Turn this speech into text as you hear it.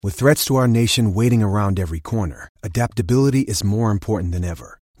With threats to our nation waiting around every corner, adaptability is more important than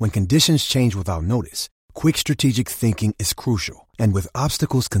ever. When conditions change without notice, quick strategic thinking is crucial. And with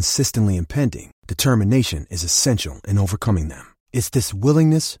obstacles consistently impending, determination is essential in overcoming them. It's this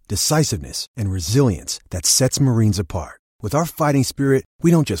willingness, decisiveness, and resilience that sets Marines apart. With our fighting spirit, we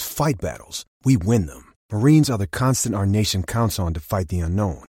don't just fight battles, we win them. Marines are the constant our nation counts on to fight the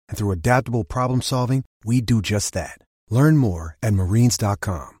unknown. And through adaptable problem solving, we do just that. Learn more at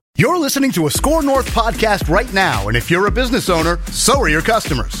marines.com. You're listening to a Score North podcast right now, and if you're a business owner, so are your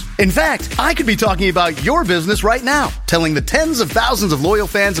customers. In fact, I could be talking about your business right now, telling the tens of thousands of loyal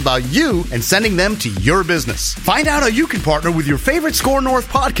fans about you and sending them to your business. Find out how you can partner with your favorite Score North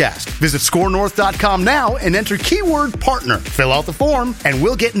podcast. Visit scorenorth.com now and enter keyword partner. Fill out the form, and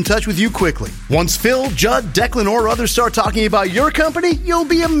we'll get in touch with you quickly. Once Phil, Judd, Declan, or others start talking about your company, you'll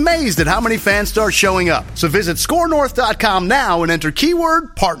be amazed at how many fans start showing up. So visit scorenorth.com now and enter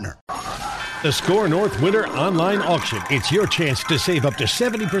keyword partner. The Score North Winter Online Auction. It's your chance to save up to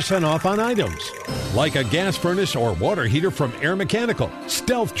 70% off on items. Like a gas furnace or water heater from Air Mechanical,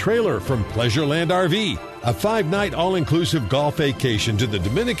 stealth trailer from Pleasureland RV, a 5-night all-inclusive golf vacation to the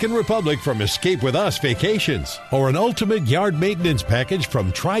Dominican Republic from Escape With Us Vacations, or an ultimate yard maintenance package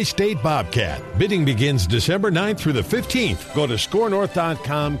from Tri-State Bobcat. Bidding begins December 9th through the 15th. Go to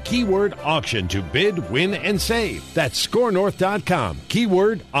scorenorth.com, keyword auction to bid, win, and save. That's scorenorth.com,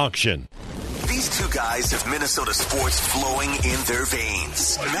 keyword auction. These two guys have Minnesota sports flowing in their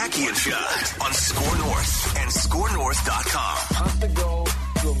veins. Mackie and Judd on Score North and scorenorth.com. Wants to go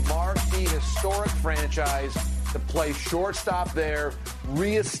to a marquee historic franchise to play shortstop there,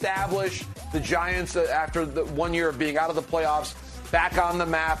 reestablish the Giants after the 1 year of being out of the playoffs, back on the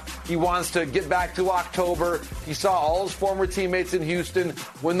map. He wants to get back to October. He saw all his former teammates in Houston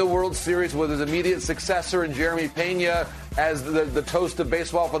win the World Series with his immediate successor in Jeremy Pena as the toast of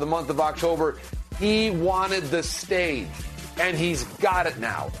baseball for the month of October. He wanted the stage, and he's got it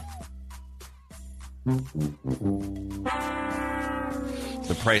now. The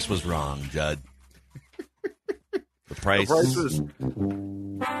price was wrong, Judd. The price was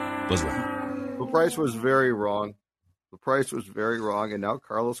wrong. The price was very wrong. The price was very wrong, and now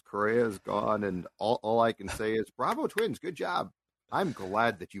Carlos Correa is gone, and all I can say is, bravo, Twins, good job. I'm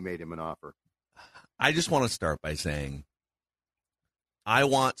glad that you made him an offer. I just want to start by saying I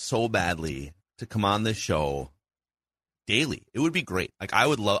want so badly to come on this show daily. It would be great. Like I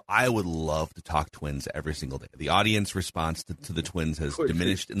would love to talk Twins every single day. The audience response to the Twins has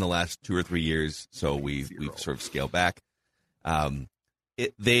diminished in the last 2 or 3 years, so we've sort of scaled back.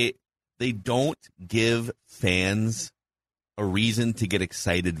 They don't give fans a reason to get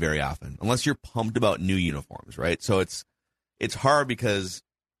excited very often, unless you're pumped about new uniforms, right? So it's hard because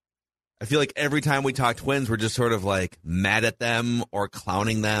I feel like every time we talk Twins, we're just sort of like mad at them or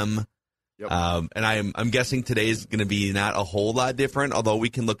clowning them. Yep. And I'm guessing today's going to be not a whole lot different, although we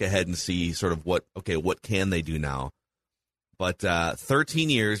can look ahead and see sort of what can they do now. But 13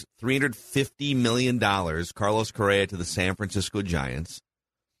 years, $350 million, Carlos Correa to the San Francisco Giants.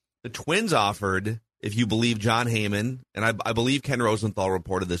 The Twins offered, if you believe John Heyman, and I believe Ken Rosenthal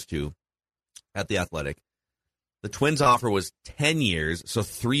reported this too at The Athletic, the Twins offer was 10 years, so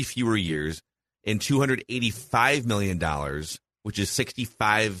 3 fewer years, and $285 million, which is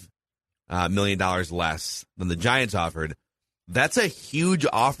 $65 million less than the Giants offered. That's a huge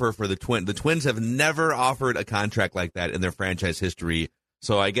offer for the Twins. The Twins have never offered a contract like that in their franchise history,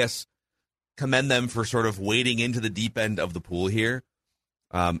 so I guess commend them for sort of wading into the deep end of the pool here.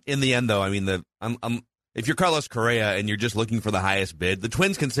 In the end, though, I mean, if you're Carlos Correa and you're just looking for the highest bid, the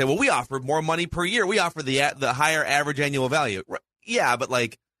Twins can say, well, we offer more money per year. We offer the higher average annual value. Yeah, but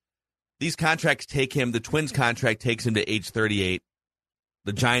like these contracts the Twins contract takes him to age 38.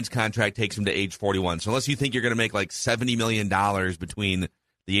 The Giants contract takes him to age 41. So unless you think you're going to make like $70 million between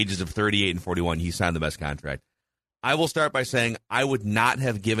the ages of 38 and 41, he signed the best contract. I will start by saying I would not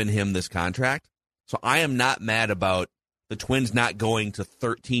have given him this contract. So I am not mad about the Twins not going to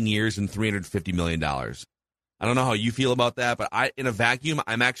 13 years and $350 million. I don't know how you feel about that, but in a vacuum,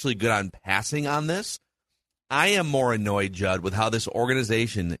 I'm actually good on passing on this. I am more annoyed, Judd, with how this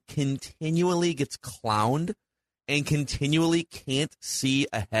organization continually gets clowned and continually can't see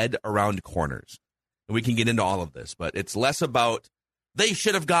ahead around corners. And we can get into all of this, but it's less about they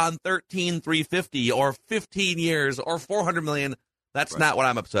should have gone 13,350 or 15 years or $400 million. That's not what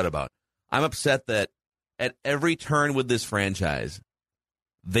I'm upset about. I'm upset that at every turn with this franchise,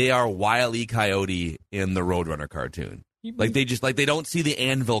 they are Wile E. Coyote in the Roadrunner cartoon. Like they don't see the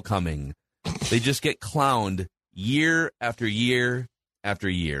anvil coming. They just get clowned year after year after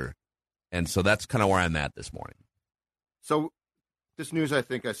year. And so that's kind of where I'm at this morning. So This news I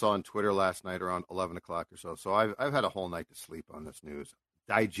think I saw on Twitter last night around 11 o'clock or so. So I've had a whole night to sleep on this news,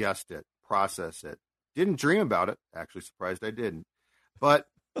 digest it, process it. Didn't dream about it. Actually, surprised I didn't. But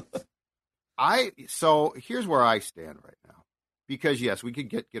so here's where I stand right now. Because, yes, we could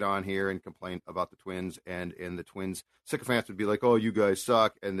get on here and complain about the Twins, and the Twins sycophants would be like, oh, you guys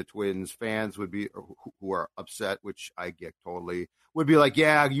suck. And the Twins fans would be, who are upset, which I get totally, would be like,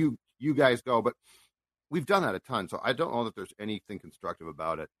 yeah, you guys go. But we've done that a ton, so I don't know that there's anything constructive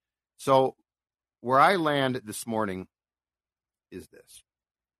about it. So where I land this morning is this.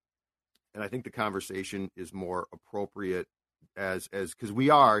 And I think the conversation is more appropriate as because we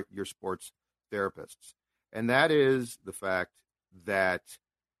are your sports therapists. And that is the fact that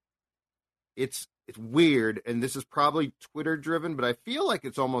it's weird, and this is probably Twitter driven, but I feel like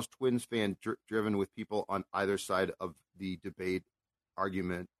it's almost Twins fan driven with people on either side of the debate,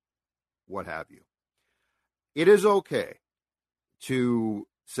 argument, what have you. It is okay to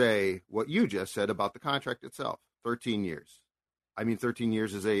say what you just said about the contract itself, 13 years. I mean, 13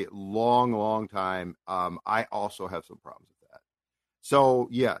 years is a long, long time. I also have some problems with that. So,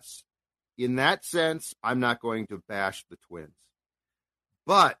 yes, in that sense, I'm not going to bash the Twins.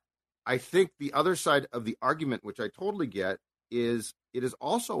 But I think the other side of the argument, which I totally get, is it is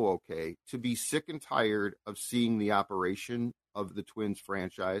also okay to be sick and tired of seeing the operation of the Twins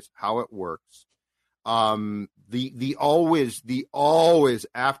franchise, how it works. The always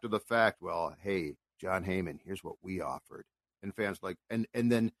after the fact, well, hey, John Heyman, here's what we offered. And fans like, and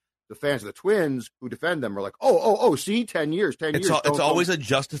then the fans of the Twins who defend them are like, oh, see, 10 years. It's always a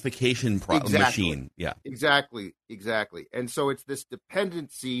justification machine. Yeah, exactly. And so it's this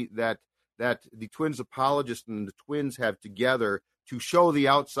dependency that the Twins apologists and the Twins have together to show the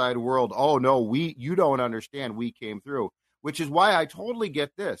outside world, oh no, you don't understand, we came through, which is why I totally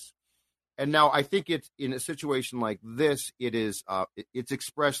get this. And now I think it's in a situation like this, it's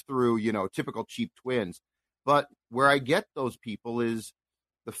expressed through, typical cheap Twins. But where I get those people is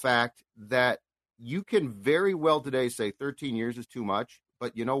the fact that you can very well today say 13 years is too much,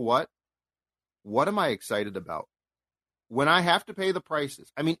 but you know what? What am I excited about? When I have to pay the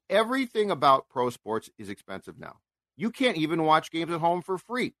prices. I mean, everything about pro sports is expensive now. You can't even watch games at home for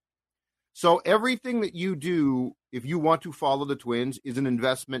free. So everything that you do, if you want to follow the Twins, is an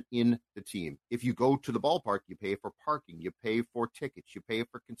investment in the team. If you go to the ballpark, you pay for parking, you pay for tickets, you pay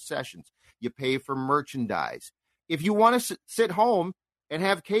for concessions, you pay for merchandise. If you want to sit home and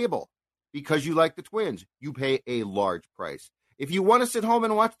have cable because you like the Twins, you pay a large price. If you want to sit home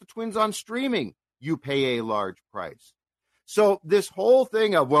and watch the Twins on streaming, you pay a large price. So this whole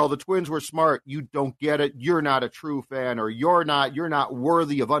thing of, well, the Twins were smart, you don't get it, you're not a true fan, or you're not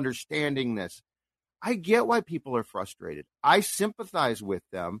worthy of understanding this. I get why people are frustrated. I sympathize with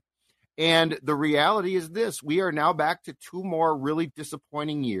them. And the reality is this, we are now back to two more really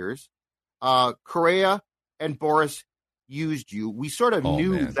disappointing years. Correa and Boris used you. We sort of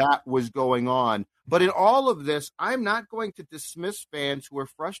knew that was going on. But in all of this, I'm not going to dismiss fans who are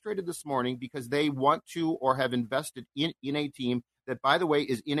frustrated this morning because they want to or have invested in a team that, by the way,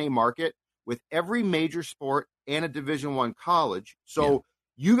 is in a market with every major sport and a Division I college. So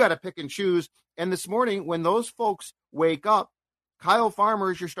you got to pick and choose. And this morning, when those folks wake up, Kyle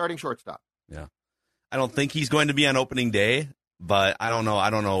Farmer is your starting shortstop. Yeah. I don't think he's going to be on opening day. But I don't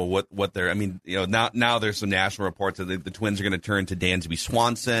know what they're. I mean, now there's some national reports that the Twins are going to turn to Dansby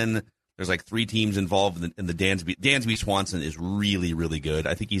Swanson. There's like 3 teams involved in the Dansby. Dansby Swanson is really, really good.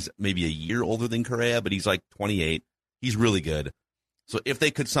 I think he's maybe a year older than Correa, but he's like 28. He's really good. So if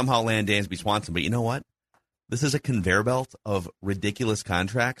they could somehow land Dansby Swanson, but you know what? This is a conveyor belt of ridiculous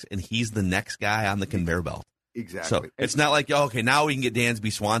contracts, and he's the next guy on the conveyor belt. Exactly. So it's not like, okay, now we can get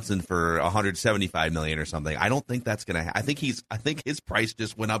Dansby Swanson for $175 million or something. I don't think that's going to. I think his price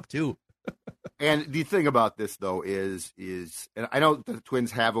just went up too. And the thing about this though is, and I know the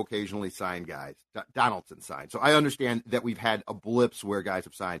Twins have occasionally signed guys. Donaldson signed, so I understand that we've had a blips where guys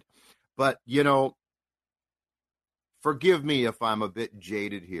have signed. But forgive me if I'm a bit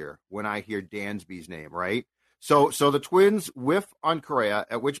jaded here when I hear Dansby's name, right? So the Twins whiff on Correa,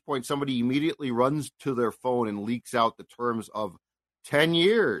 at which point somebody immediately runs to their phone and leaks out the terms of 10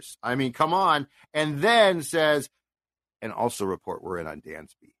 years. I mean, come on. And then says, and also report we're in on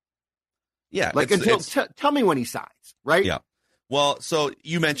Dansby. Yeah. Like, tell me when he signs, right? Yeah. Well, so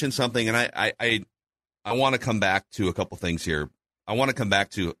you mentioned something, and I want to come back to a couple things here. I want to come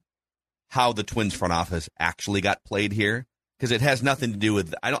back to how the Twins front office actually got played here. Because it has nothing to do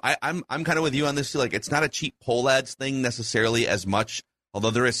with I'm kind of with you on this too. Like, it's not a cheap poll ads thing necessarily as much, although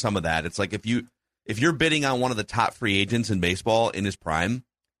there is some of that. It's like if you're bidding on one of the top free agents in baseball in his prime,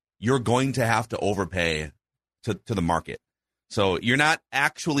 you're going to have to overpay to the market. So you're not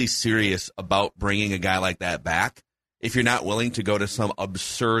actually serious about bringing a guy like that back if you're not willing to go to some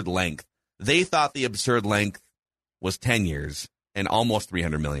absurd length. They thought the absurd length was 10 years and almost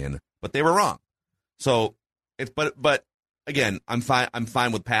 $300 million, but they were wrong. So but again, I'm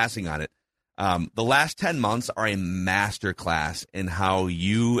fine with passing on it. The last 10 months are a masterclass in how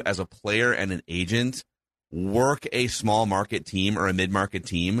you as a player and an agent work a small market team or a mid-market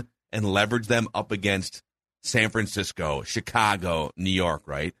team and leverage them up against San Francisco, Chicago, New York,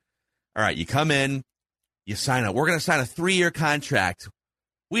 right? All right, you come in, you sign up. We're going to sign a 3-year contract.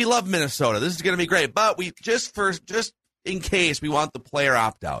 We love Minnesota. This is going to be great, but we just in case we want the player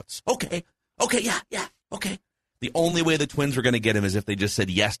opt-outs. Okay, yeah, okay. The only way the Twins were going to get him is if they just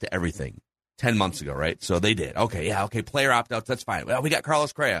said yes to everything 10 months ago, right? So they did. Okay, player opt-outs, that's fine. Well, we got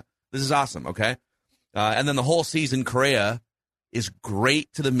Carlos Correa. This is awesome, okay? And then the whole season, Correa is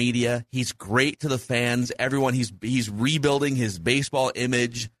great to the media. He's great to the fans. Everyone, he's rebuilding his baseball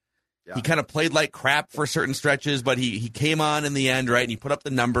image. Yeah. He kind of played like crap for certain stretches, but he came on in the end, right? And he put up the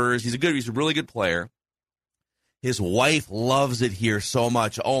numbers. He's a really good player. His wife loves it here so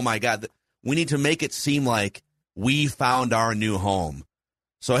much. Oh my God. We need to make it seem like we found our new home.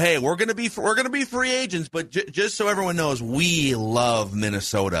 So hey, we're gonna be free agents, but just so everyone knows, we love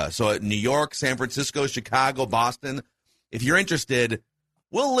Minnesota. So New York, San Francisco, Chicago, Boston. If you're interested,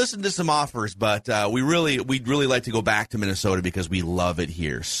 we'll listen to some offers, but we'd really like to go back to Minnesota because we love it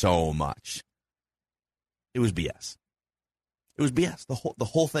here so much. It was BS. It was BS. The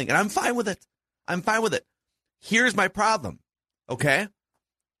whole thing, and I'm fine with it. Here's my problem. Okay,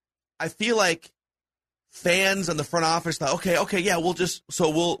 I feel like fans in the front office thought, okay, yeah,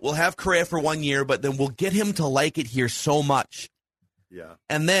 we'll have Correa for 1 year, but then we'll get him to like it here so much. Yeah.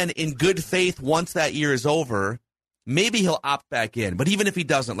 And then in good faith, once that year is over, maybe he'll opt back in. But even if he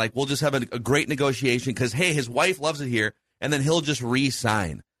doesn't, like, we'll just have a great negotiation because, hey, his wife loves it here, and then he'll just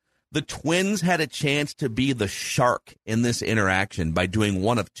re-sign. The Twins had a chance to be the shark in this interaction by doing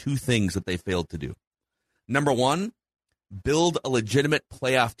one of two things that they failed to do. Number one, build a legitimate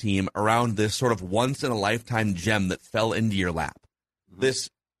playoff team around this sort of once-in-a-lifetime gem that fell into your lap. Mm-hmm. This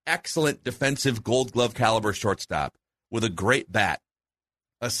excellent defensive Gold Glove caliber shortstop with a great bat,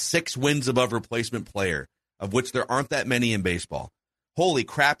 a 6 wins above replacement player, of which there aren't that many in baseball. Holy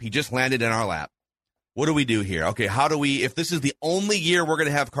crap, he just landed in our lap. What do we do here? Okay, if this is the only year we're going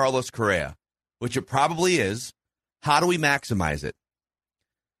to have Carlos Correa, which it probably is, how do we maximize it?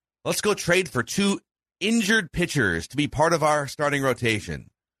 Let's go trade for 2 injured pitchers to be part of our starting rotation.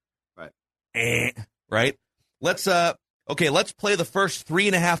 Right. Right? Let's play the first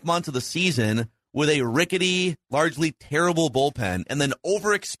 3.5 months of the season with a rickety, largely terrible bullpen and then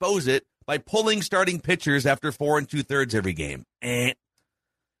overexpose it by pulling starting pitchers after 4 2/3 every game.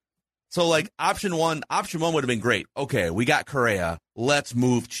 So like option one would have been great. Okay, we got Correa. Let's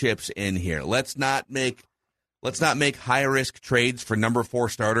move chips in here. Let's not make high-risk trades for number 4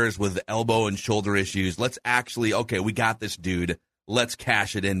 starters with elbow and shoulder issues. Let's actually, we got this dude. Let's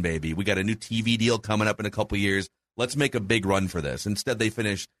cash it in, baby. We got a new TV deal coming up in a couple years. Let's make a big run for this. Instead, they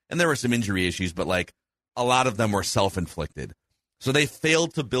finished, and there were some injury issues, but like a lot of them were self-inflicted. So they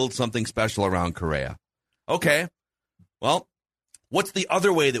failed to build something special around Correa. Okay, well, what's the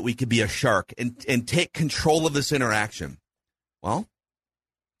other way that we could be a shark and take control of this interaction? Well,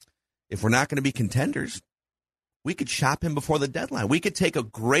 if we're not going to be contenders, we could shop him before the deadline. We could take a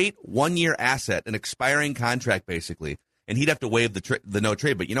great 1-year asset, an expiring contract, basically, and he'd have to waive the no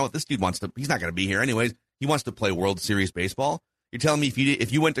trade. But you know what? This dude he's not going to be here anyways. He wants to play World Series baseball. You're telling me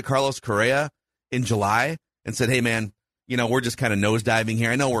if you went to Carlos Correa in July and said, hey, man, we're just kind of nosediving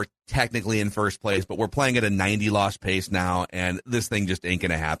here. I know we're technically in first place, but we're playing at a 90-loss pace now, and this thing just ain't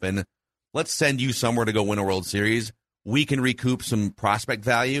going to happen. Let's send you somewhere to go win a World Series. We can recoup some prospect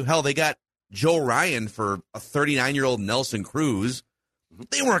value. Hell, they got Joe Ryan for a 39-year-old Nelson Cruz.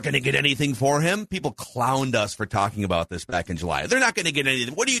 They weren't going to get anything for him. People clowned us for talking about this back in July. They're not going to get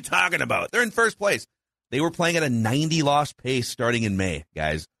anything. What are you talking about? They're in first place. They were playing at a 90-loss pace starting in May,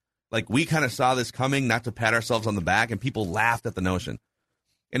 guys. Like, we kind of saw this coming, not to pat ourselves on the back, and people laughed at the notion.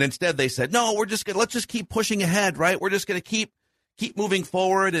 And instead they said, no, let's just keep pushing ahead, right? We're just going to keep moving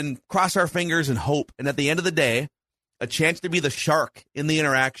forward and cross our fingers and hope. And at the end of the day, a chance to be the shark in the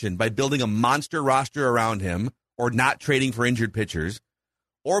interaction by building a monster roster around him or not trading for injured pitchers,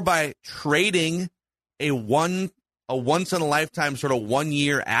 or by trading a once-in-a-lifetime sort of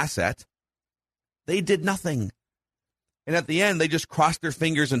 1-year asset. They did nothing. And at the end, they just crossed their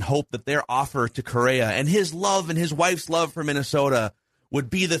fingers and hoped that their offer to Correa and his love and his wife's love for Minnesota would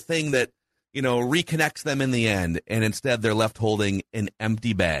be the thing that, reconnects them in the end. And instead, they're left holding an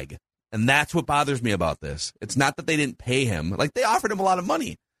empty bag. And that's what bothers me about this. It's not that they didn't pay him. Like, they offered him a lot of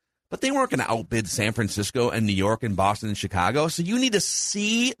money, but they weren't going to outbid San Francisco and New York and Boston and Chicago. So you need to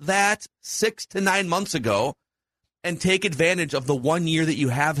see that 6 to 9 months ago and take advantage of the 1 year that you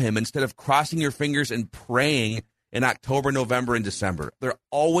have him instead of crossing your fingers and praying in October, November, and December. They're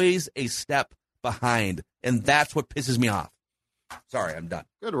always a step behind, and that's what pisses me off. Sorry, I'm done.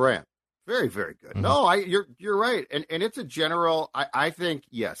 Good rant. Very, very good. Mm-hmm. No, you're right. And it's a general, I think,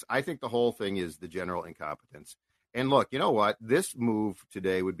 yes, I think the whole thing is the general incompetence. And look, you know what? This move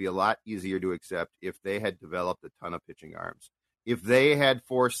today would be a lot easier to accept if they had developed a ton of pitching arms. If they had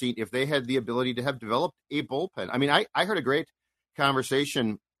foreseen, if they had the ability to have developed a bullpen. I mean, I heard a great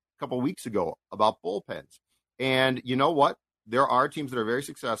conversation a couple of weeks ago about bullpens. And you know what? There are teams that are very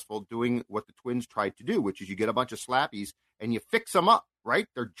successful doing what the Twins tried to do, which is you get a bunch of slappies and you fix them up, right?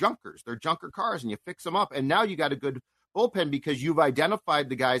 They're junkers. They're junker cars, and you fix them up. And now you got a good bullpen because you've identified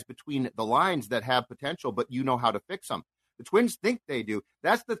the guys between the lines that have potential, but you know how to fix them. The Twins think they do.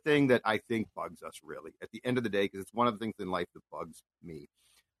 That's the thing that I think bugs us, really, at the end of the day, because it's one of the things in life that bugs me.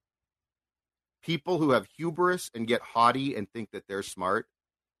 People who have hubris and get haughty and think that they're smart,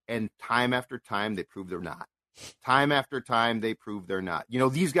 and time after time, they prove they're not. Time after time, they prove they're not. You know,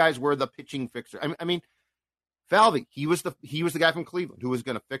 these guys were the pitching fixer. I mean, Falvey, he was the guy from Cleveland who was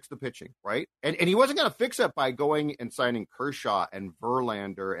going to fix the pitching, right? And he wasn't going to fix it by going and signing Kershaw and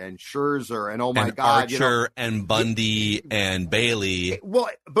Verlander and Scherzer and Archer and Bundy and Bailey. Well,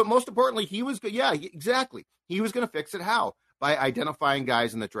 but most importantly, he was exactly. He was going to fix it how? By identifying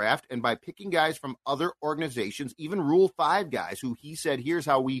guys in the draft and by picking guys from other organizations, even Rule 5 guys who he said, here's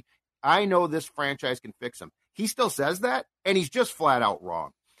how I know this franchise can fix them. He still says that, and he's just flat out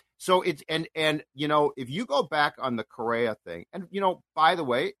wrong. So it's, and you know, if you go back on the Correa thing, and, you know, by the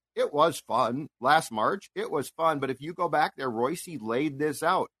way, it was fun last March. It was fun. But if you go back there, Royce laid this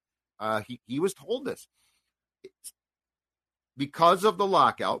out. He was told this. Because of the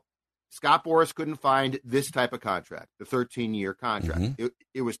lockout, Scott Boras couldn't find this type of contract, the 13-year contract. Mm-hmm.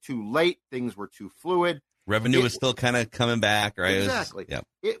 It was too late. Things were too fluid. Revenue was still kind of coming back, right? Exactly.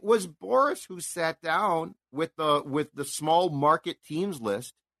 It was Boras who sat down with the small market teams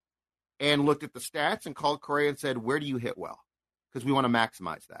list and looked at the stats and called Correa and said, where do you hit well? Because we want to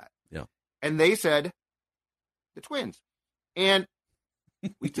maximize that. Yeah. And they said, the Twins. And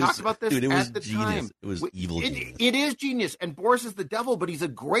we talked about this at the genius. time. It was evil genius. It is genius. And Boras is the devil, but he's a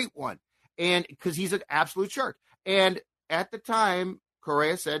great one. And because he's an absolute shark. And at the time,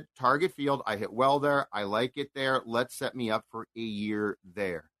 Correa said, target field, I hit well there. I like it there. Let's set me up for a year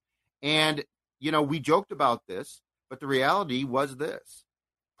there. And, you know, we joked about this, but the reality was this.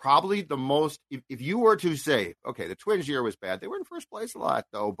 Probably the most, if you were to say, okay, the Twins year was bad. They were in first place a lot,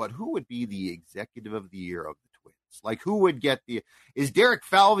 though, but who would be the executive of the year of the Twins? Like, who would get is Derek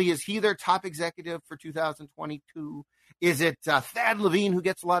Falvey, is he their top executive for 2022? Is it Thad Levine who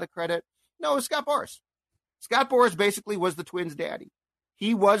gets a lot of credit? No, it's Scott Boras. Scott Boras basically was the Twins' daddy.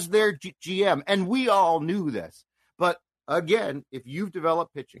 He was their GM, and we all knew this. But again, if you've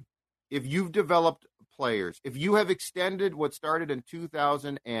developed pitching, if you've developed players, if you have extended what started in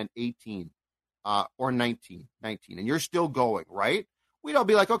 2018 or 19, and you're still going, right? We'd all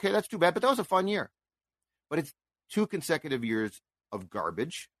be like, okay, that's too bad, but that was a fun year. But it's 2 consecutive years of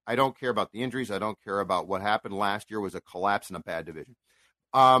garbage. I don't care about the injuries. I don't care about what happened last year was a collapse in a bad division.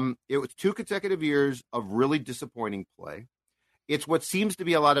 It was 2 consecutive years of really disappointing play. It's what seems to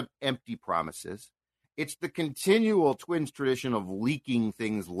be a lot of empty promises. It's the continual Twins tradition of leaking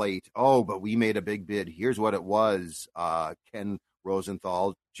things late. Oh, but we made a big bid. Here's what it was. Ken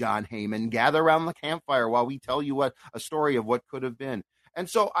Rosenthal, John Heyman, gather around the campfire while we tell you a story of what could have been. And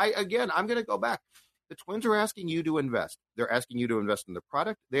so I'm going to go back. The Twins are asking you to invest. They're asking you to invest in the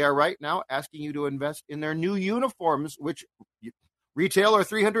product. They are right now asking you to invest in their new uniforms, which retail are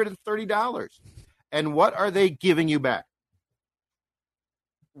 $330. And what are they giving you back?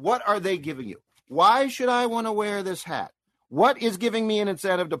 What are they giving you? Why should I want to wear this hat? What is giving me an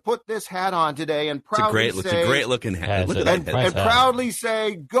incentive to put this hat on today and proudly it's a great looking hat. Look at that. And proudly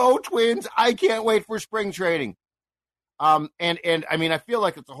say, go Twins. I can't wait for spring training. And I mean, I feel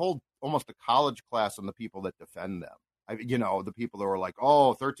like it's almost a college class on the people that defend them. The people that were like,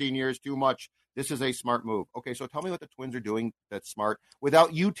 oh, 13 years, too much. This is a smart move. Okay, so tell me what the Twins are doing that's smart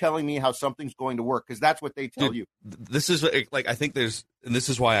without you telling me how something's going to work, because that's what they tell you. This is like, I think and this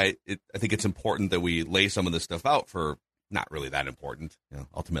is why I think it's important that we lay some of this stuff out for not really that important.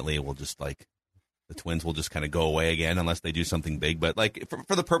 Ultimately, we'll just the Twins will just kind of go away again unless they do something big. But like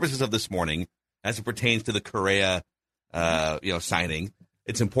for the purposes of this morning, as it pertains to the Correa, signing,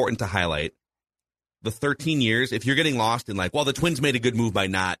 it's important to highlight the 13 years, if you're getting lost in like, well, the Twins made a good move by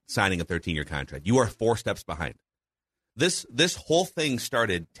not signing a 13-year contract, you are 4 steps behind. This whole thing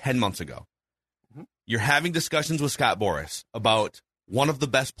started 10 months ago. Mm-hmm. You're having discussions with Scott Boras about one of the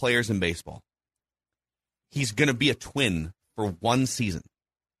best players in baseball. He's going to be a Twin for 1 season.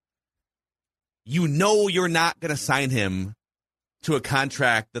 You know you're not going to sign him to a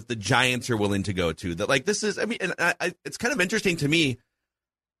contract that the Giants are willing to go to. That like this is, I mean, it's kind of interesting to me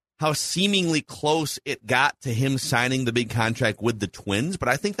how seemingly close it got to him signing the big contract with the Twins, but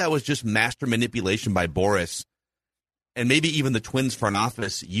I think that was just master manipulation by Boras and maybe even the Twins front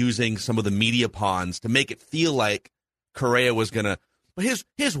office using some of the media pawns to make it feel like Correa was going to, but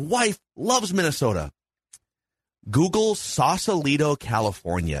his wife loves Minnesota. Google Sausalito,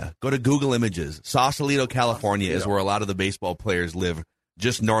 California. Go to Google Images. Sausalito, California is where a lot of the baseball players live,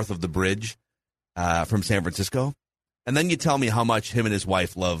 just north of the bridge from San Francisco. And then you tell me how much him and his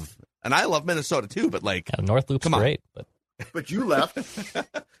wife love. And I love Minnesota too, but like. Yeah, North Loop's great. But you left.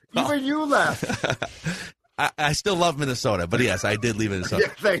 Even you left. I still love Minnesota, but yes, I did leave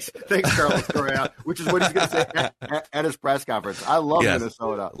Minnesota. Yeah, thanks, Carlos Correa, which is what he's going to say at his press conference. I love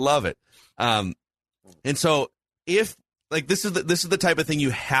Minnesota. Love it. And so if like this is the type of thing you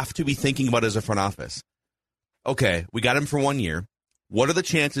have to be thinking about as a front office. Okay, we got him for 1 year. What are the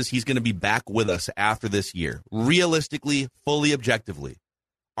chances he's going to be back with us after this year? Realistically, fully objectively.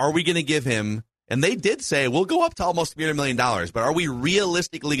 Are we going to give him, and they did say, we'll go up to almost $300 million, but are we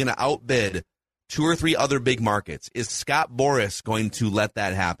realistically going to outbid 2 or 3 other big markets? Is Scott Boras going to let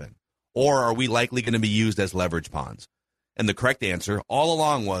that happen? Or are we likely going to be used as leverage pawns? And the correct answer all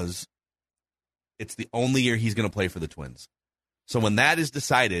along was, it's the only year he's going to play for the Twins. So when that is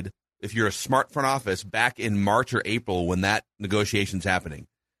decided, if you're a smart front office back in March or April when that negotiation's happening,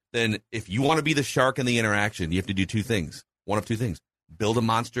 then if you want to be the shark in the interaction, you have to do 2 things. One of 2 things. Build a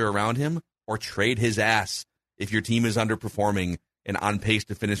monster around him or trade his ass if your team is underperforming and on pace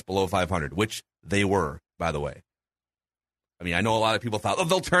to finish below 500, which they were, by the way. I mean, I know a lot of people thought,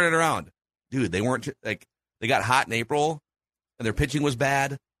 they'll turn it around. Dude, they weren't, like, they got hot in April and their pitching was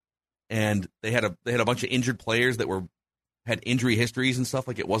bad. And they had a bunch of injured players that had injury histories and stuff.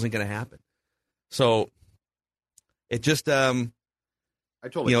 Like it wasn't going to happen. So it just these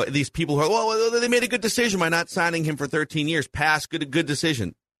people who are, well, they made a good decision by not signing him for 13 years. Pass, good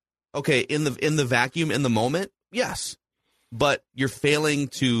decision. Okay, in the vacuum, in the moment, yes, but you're failing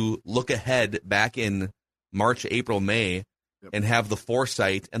to look ahead back in March, April, May, and have the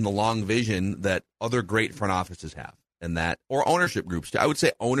foresight and the long vision that other great front offices have. And that, or ownership groups. I would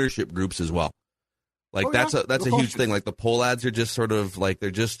say ownership groups as well. Like that's a huge thing. Like the poll ads are just sort of like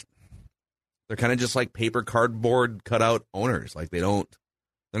they're kind of just like paper cardboard cutout owners. Like they're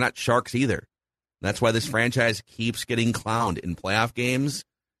not sharks either. And that's why this franchise keeps getting clowned in playoff games,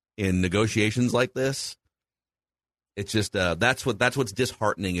 in negotiations like this. It's just that's what's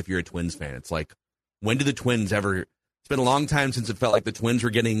disheartening if you're a Twins fan. It's like, when did the Twins ever? It's been a long time since it felt like the Twins were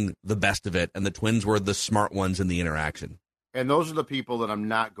getting the best of it, and the Twins were the smart ones in the interaction. And those are the people that I'm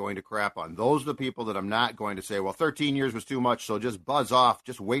not going to crap on. Those are the people that I'm not going to say, well, 13 years was too much, so just buzz off,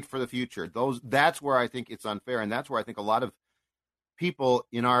 just wait for the future. That's where I think it's unfair, and that's where I think a lot of people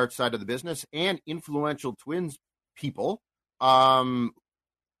in our side of the business and influential Twins people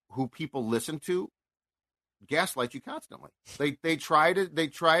who people listen to gaslight you constantly. They try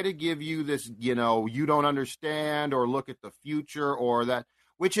to give you this, you don't understand, or look at the future, or that,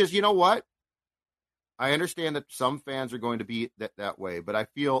 which is, you know what? I understand that some fans are going to be that way, but I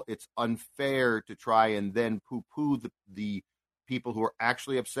feel it's unfair to try and then poo-poo the people who are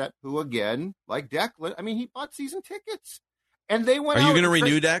actually upset, who, again, like Declan, I mean, he bought season tickets. And they went. Are you going to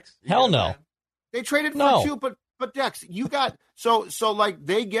renew Dex? Hell no. They traded for 2, but Dex, you got so like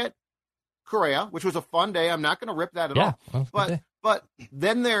they get Correa, which was a fun day. I'm not going to rip that at all. But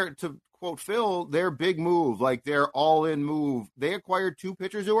then they're, to quote Phil, their big move, like their all-in move, they acquired 2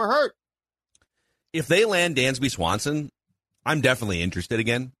 pitchers who were hurt. If they land Dansby Swanson, I'm definitely interested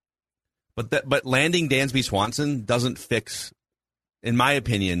again. But landing Dansby Swanson doesn't fix, in my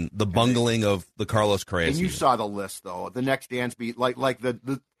opinion, the bungling of the Carlos Correa. And you saw the list, though. The next Dansby, like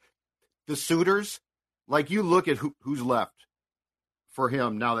the suitors, like you look at who's left for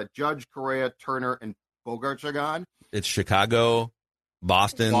him now that Judge, Correa, Turner, and Bogarts are gone. It's Chicago,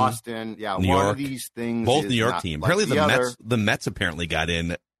 Boston, yeah, New one York. Of these things. Both New York teams. Like apparently, the Mets apparently got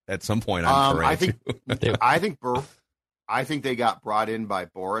in at some point on Correa. I think they got brought in by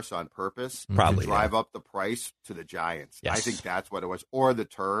Boras on purpose Probably, to drive up the price to the Giants. Yes. I think that's what it was, or the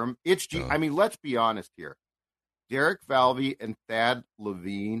term. I mean, let's be honest here. Derek Falvey and Thad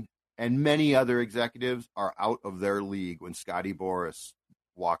Levine and many other executives are out of their league when Scotty Boras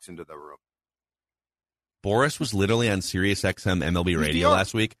walks into the room. Boris was literally on Sirius XM MLB radio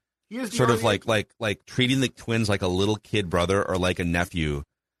last week, sort of like treating the Twins like a little kid brother or like a nephew,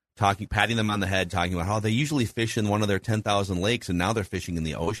 patting them on the head, talking about how they usually fish in one of their 10,000 lakes and now they're fishing in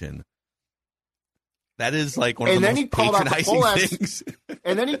the ocean. That is like one of the most patronizing things.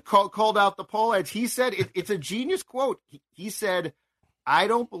 And then he called out the poll ads. He said, it's a genius quote. He said, I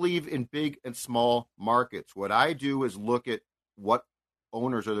don't believe in big and small markets. What I do is look at what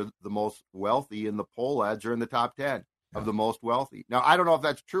owners are the most wealthy, and the poll ads are in the top 10 of the most wealthy. Now, I don't know if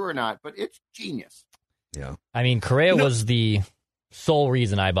that's true or not, but it's genius. Yeah. I mean, Correa was the sole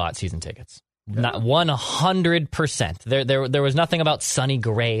reason I bought season tickets. Not 100%. There was nothing about Sonny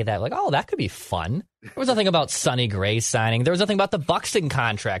Gray that that could be fun. There was nothing about Sonny Gray signing. There was nothing about the Buxton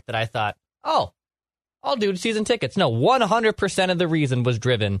contract that I thought, I'll do season tickets. No, 100% of the reason was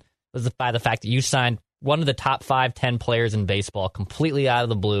by the fact that you signed one of the top 5-10 players in baseball completely out of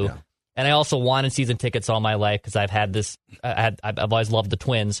the blue. Yeah. And I also wanted season tickets all my life because I've had this. I've always loved the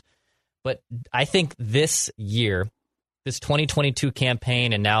Twins. But I think this year, this 2022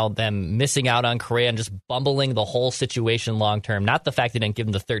 campaign, and now them missing out on Correa and just bumbling the whole situation long term, not the fact they didn't give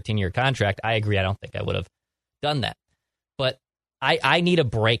him the 13-year contract. I agree. I don't think I would have done that. But I need a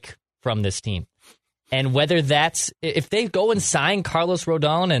break from this team. And whether that's, if they go and sign Carlos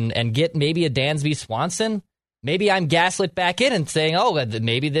Rodon and get maybe a Dansby Swanson, maybe I'm gaslit back in and saying,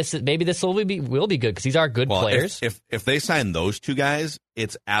 maybe this will be good because these are good players. If they sign those two guys,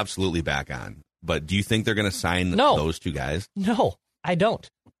 it's absolutely back on. But do you think they're going to sign those two guys? No, I don't.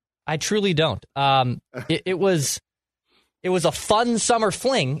 I truly don't. It was a fun summer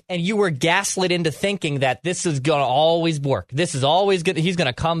fling, and you were gaslit into thinking that this is going to always work. This is always good. He's going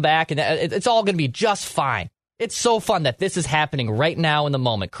to come back, and it's all going to be just fine. It's so fun that this is happening right now in the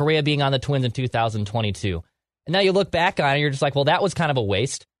moment. Correa being on the Twins in 2022. And now you look back on it, and you're just like, well, that was kind of a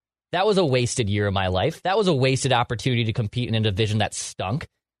waste. That was a wasted year of my life. That was a wasted opportunity to compete in a division that stunk.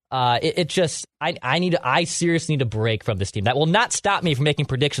 I seriously need a break from this team. That will not stop me from making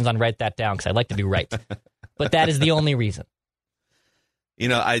predictions on Write That Down because I like to be right. But that is the only reason.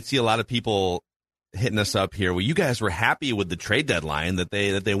 I see a lot of people hitting us up here. Well, you guys were happy with the trade deadline that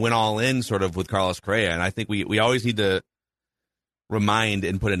they went all in sort of with Carlos Correa, and I think we always need to remind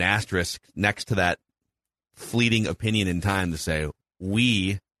and put an asterisk next to that fleeting opinion in time to say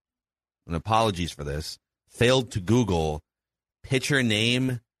we, and apologies for this, failed to Google pitcher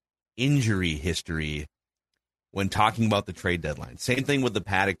name, injury history when talking about the trade deadline. Same thing with the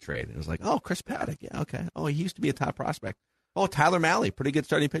Paddock trade. It was like, Chris Paddock, yeah, okay. Oh, he used to be a top prospect. Oh, Tyler Mahle, pretty good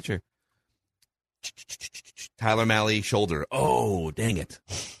starting pitcher. Tyler Mahle, shoulder. Oh, dang it.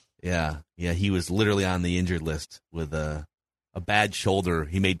 Yeah, he was literally on the injured list with a bad shoulder.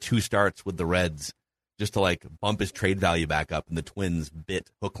 He made 2 starts with the Reds just to bump his trade value back up, and the Twins bit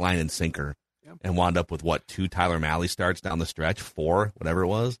hook, line, and sinker and wound up with 2 Tyler Mahle starts down the stretch, 4, whatever it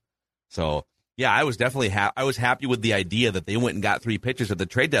was. So, yeah, I was definitely I was happy with the idea that they went and got 3 pitchers at the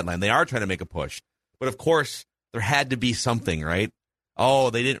trade deadline. They are trying to make a push. But, of course, there had to be something, right? Oh,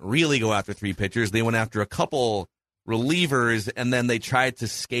 they didn't really go after 3 pitchers. They went after a couple relievers, and then they tried to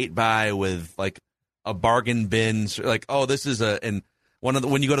skate by with, a bargain bin. This is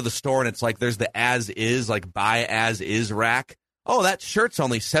when you go to the store and it's there's the as-is, buy as-is rack. Oh, that shirt's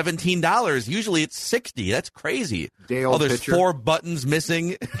only $17. Usually it's $60. That's crazy. There's pitcher. 4 buttons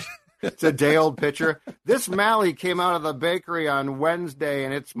missing. It's a day-old pitcher. This Mahle came out of the bakery on Wednesday,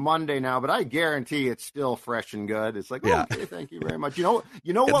 and it's Monday now, but I guarantee it's still fresh and good. It's okay, thank you very much. You know what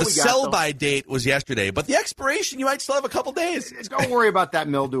we got? The sell-by date was yesterday, but the expiration, you might still have a couple days. Don't worry about that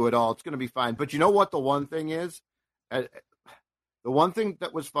mildew at all. It's going to be fine. But you know what the one thing is? The one thing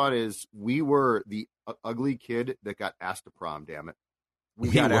that was fun is we were the ugly kid that got asked to prom, damn it.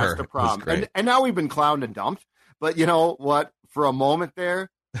 We got asked to prom. And now we've been clowned and dumped. But you know what? For a moment there,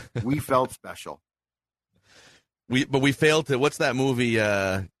 we felt special. But we failed to, what's that movie,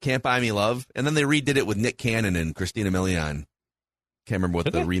 Can't Buy Me Love? And then they redid it with Nick Cannon and Christina Milian. Can't remember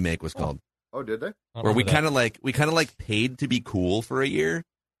what the remake was called. Oh, did they? Where we kind of paid to be cool for a year.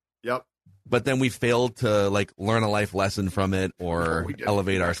 Yep. But then we failed to learn a life lesson from it or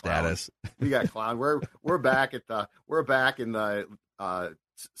elevate our status. We got clowned. We're back in the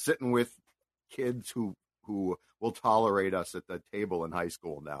sitting with kids who will tolerate us at the table in high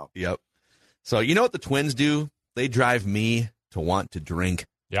school now. Yep. So you know what the Twins do? They drive me to want to drink.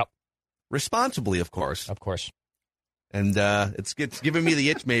 Yep. Responsibly, of course. Of course. And it's giving me the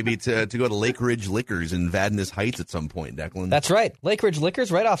itch maybe to go to Lake Ridge Liquors in Vadnais Heights at some point, Declan. That's right. Lake Ridge Liquors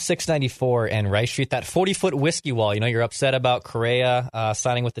right off 694 and Rice Street. That 40-foot whiskey wall. You know, you're upset about Correa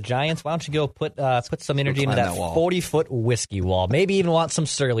signing with the Giants. Why don't you go put some energy into that 40-foot whiskey wall? Maybe even want some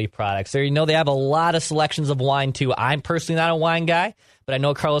Surly products. There, you know, they have a lot of selections of wine, too. I'm personally not a wine guy, but I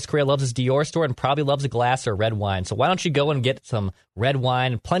know Carlos Correa loves his Dior store and probably loves a glass of red wine. So why don't you go and get some red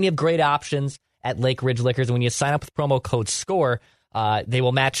wine? Plenty of great options at Lake Ridge Liquors. And when you sign up with promo code SCORE, they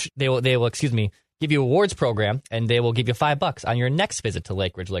will give you a rewards program, and they will give you $5 on your next visit to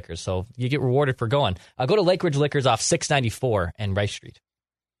Lake Ridge Liquors. So you get rewarded for going. Go to Lake Ridge Liquors off 694 and Rice Street.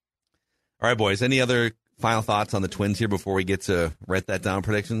 All right, boys. Any other final thoughts on the Twins here before we get to write that down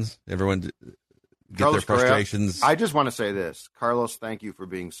predictions? Everyone get Carlos their frustrations. Correa, I just want to say this. Carlos, thank you for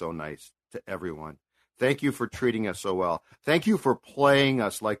being so nice to everyone. Thank you for treating us so well. Thank you for playing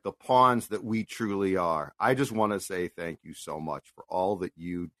us like the pawns that we truly are. I just want to say thank you so much for all that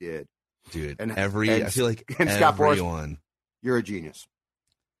you did. Dude, I feel like Scott Boras, everyone. You're a genius.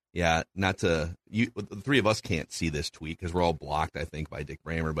 Yeah, the three of us can't see this tweet because we're all blocked, I think, by Dick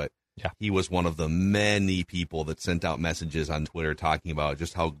Bramer, but yeah, he was one of the many people that sent out messages on Twitter talking about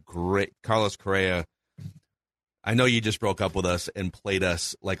just how great Carlos Correa. I know you just broke up with us and played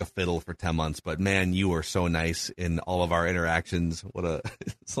us like a fiddle for 10 months, but man, you were so nice in all of our interactions.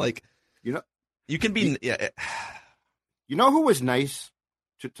 It's like, you know, you can be, yeah. You know who was nice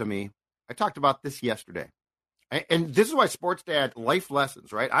to me? I talked about this yesterday. And this is why Sports Dad, life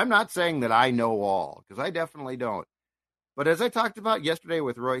lessons, right? I'm not saying that I know all, because I definitely don't. But as I talked about yesterday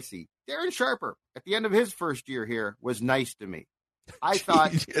with Royce, Darren Sharper, at the end of his first year here, was nice to me. I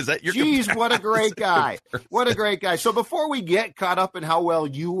thought, geez, what a great guy. What a great guy. So before we get caught up in how well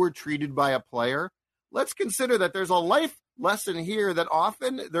you were treated by a player, let's consider that there's a life lesson here that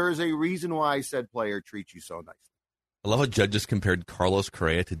often there is a reason why said player treats you so nicely. I love how judges compared Carlos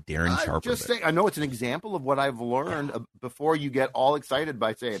Correa to Darren Sharper. Just saying, I know it's an example of what I've learned before you get all excited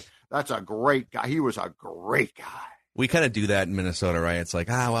by saying, that's a great guy. He was a great guy. We kind of do that in Minnesota, right? It's like,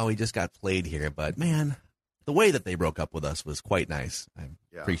 well, we just got played here, but man, the way that they broke up with us was quite nice. I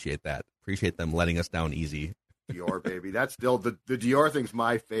appreciate that. Appreciate them letting us down easy. Dior, baby. That's still the Dior thing's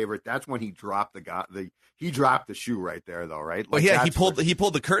my favorite. That's when he dropped he dropped the shoe right there, though, right? Like, well, yeah, he pulled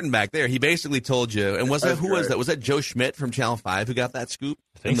the curtain back there. He basically told you. And was that? Was that Joe Schmidt from Channel 5 who got that scoop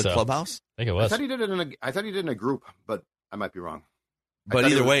in the clubhouse? I think it was. I thought he did it in a group, but I might be wrong. But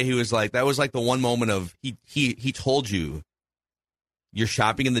either way, he was like, that was like the one moment of he told you you're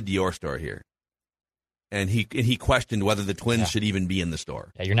shopping in the Dior store here. And he questioned whether the Twins should even be in the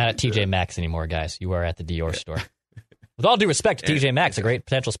store. Yeah, you're not at TJ Maxx anymore, guys. You are at the Dior store. With all due respect to TJ Maxx, a great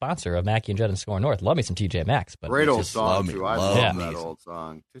potential sponsor of Mackie and Judd and Score North. Love me some TJ Maxx. But great old song, too. I love that old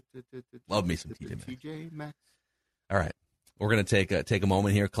song. Love me some TJ Maxx. All right. We're going to take a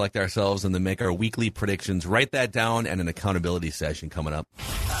moment here, collect ourselves, and then make our weekly predictions. Write that down, and an accountability session coming up.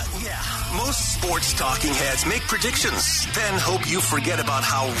 Most sports talking heads make predictions, then hope you forget about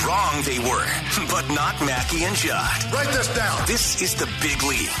how wrong they were. But not Mackie and Judd. Write this down. This is the big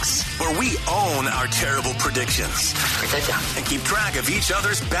leagues, where we own our terrible predictions. Write that down. And keep track of each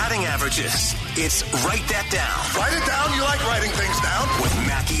other's batting averages. It's Write That Down. Write it down. You like writing things down. With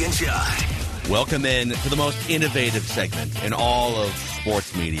Mackie and Judd. Welcome in to the most innovative segment in all of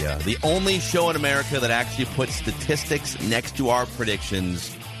sports media. The only show in America that actually puts statistics next to our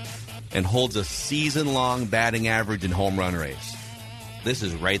predictions and holds a season-long batting average and home run race. This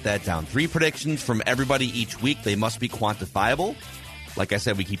is Write That Down. 3 predictions from everybody each week. They must be quantifiable. Like I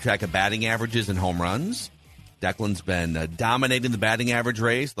said, we keep track of batting averages and home runs. Declan's been dominating the batting average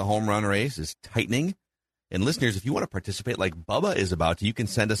race. The home run race is tightening. And listeners, if you want to participate like Bubba is about to, you can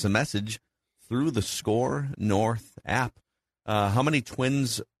send us a message through the Score North app. How many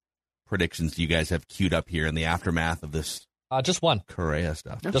Twins predictions do you guys have queued up here in the aftermath of this? Just one. Correa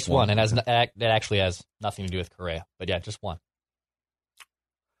stuff. Just one. And it actually has nothing to do with Correa. But yeah, just one.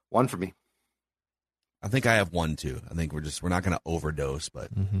 One for me. I think I have one too. I think we're not going to overdose, but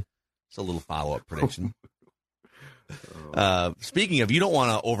it's a little follow-up prediction. Speaking of, you don't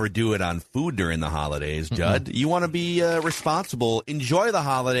want to overdo it on food during the holidays, Judd. You want to be responsible, enjoy the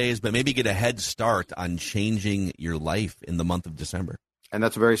holidays, but maybe get a head start on changing your life in the month of December. And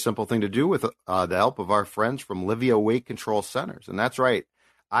that's a very simple thing to do with the help of our friends from Livia Weight Control Centers. And that's right.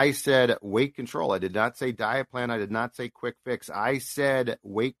 I said weight control. I did not say diet plan. I did not say quick fix. I said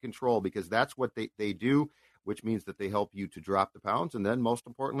weight control because that's what they do, which means that they help you to drop the pounds. And then most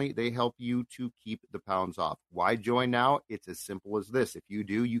importantly, they help you to keep the pounds off. Why join now? It's as simple as this. If you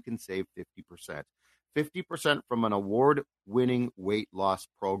do, you can save 50%. 50% from an award-winning weight loss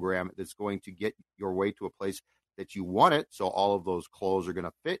program that's going to get your weight to a place that you won it. So all of those clothes are going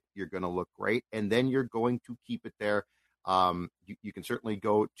to fit. You're going to look great. And then you're going to keep it there. You can certainly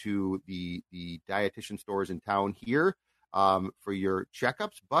go to the dietitian stores in town here for your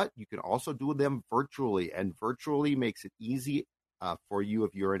checkups, but you can also do them virtually, and virtually makes it easy for you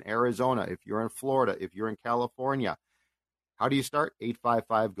if you're in Arizona, if you're in Florida, if you're in California. How do you start?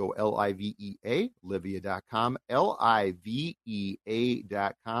 855-GO LIVEA, Livea.com, LIVEA.com.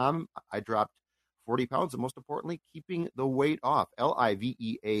 I dropped 40 pounds, and most importantly, keeping the weight off,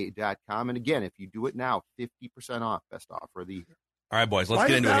 LIVEA.com. And again, if you do it now, 50% off, best offer of the year. All right, boys, let's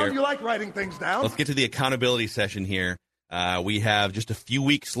get into it here. You like writing things down? Let's get to the accountability session here. We have just a few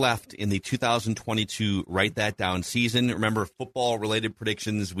weeks left in the 2022 Write That Down season. Remember, football-related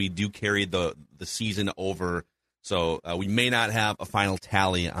predictions, we do carry the season over. So we may not have a final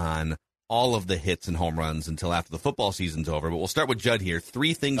tally on all of the hits and home runs until after the football season's over. But we'll start with Judd here.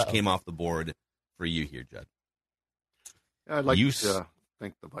 3 things came off the board for you here, Judd. I'd like to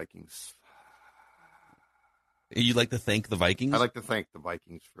thank the Vikings. You'd like to thank the Vikings? I'd like to thank the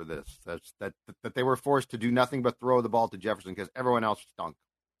Vikings for this. That they were forced to do nothing but throw the ball to Jefferson because everyone else stunk.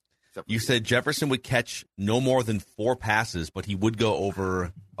 You said Jefferson would catch no more than 4 passes, but he would go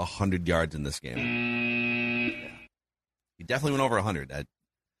over 100 yards in this game. Yeah. He definitely went over 100. I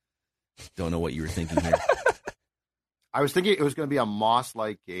don't know what you were thinking here. I was thinking it was going to be a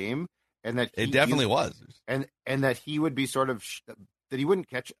Moss-like game, and that it definitely was, and that he would be sort of that he wouldn't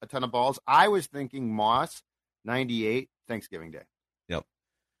catch a ton of balls. I was thinking Moss 98 Thanksgiving Day. Yep.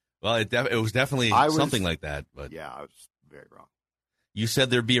 Well, it was definitely something like that, but yeah, I was very wrong. You said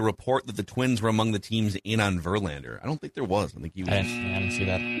there'd be a report that the Twins were among the teams in on Verlander. I don't think there was. I think he was. I didn't see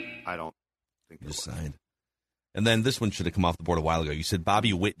that. I don't think he was signed. And then this one should have come off the board a while ago. You said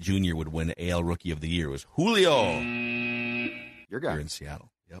Bobby Witt Jr. would win AL Rookie of the Year. It was Julio. Your guy. You're in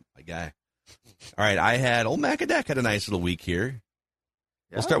Seattle. Yep, my guy. All right, I had old Macadac had a nice little week here.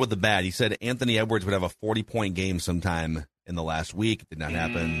 Yeah. We'll start with the bad. He said Anthony Edwards would have a 40-point game sometime in the last week. It did not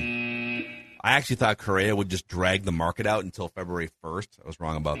happen. I actually thought Correa would just drag the market out until February 1st. I was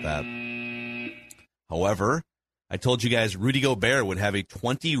wrong about that. However, I told you guys Rudy Gobert would have a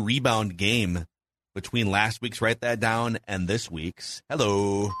 20-rebound game between last week's Write That Down and this week's.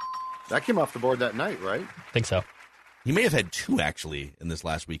 Hello. That came off the board that night, right? I think so. He may have had 2, actually, in this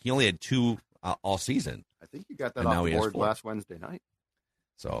last week. He only had 2 all season. I think you got that off the board last Wednesday night.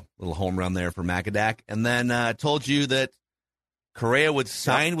 So, a little home run there for Macadac. And then I told you that Correa would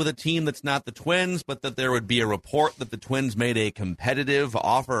sign with a team that's not the Twins, but that there would be a report that the Twins made a competitive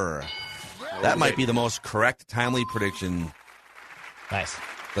offer. That might be the most correct, timely prediction nice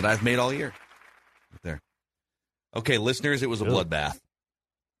that I've made all year. Right there. Okay, listeners, it was a bloodbath.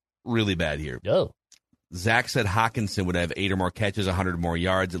 Really bad here. Oh. Zach said Hawkinson would have 8 or more catches, 100 more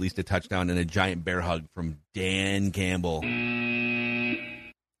yards, at least a touchdown, and a giant bear hug from Dan Campbell.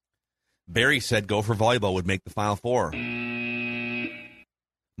 Barry said Gopher Volleyball would make the Final Four.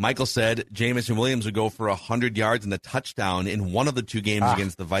 Michael said Jamison Williams would go for 100 yards and a touchdown in one of the 2 games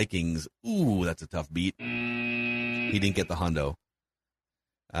against the Vikings. Ooh, that's a tough beat. He didn't get the hundo.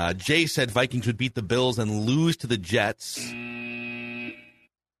 Jay said Vikings would beat the Bills and lose to the Jets.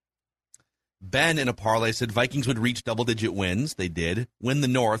 Ben, in a parlay, said Vikings would reach double-digit wins. They did. Win the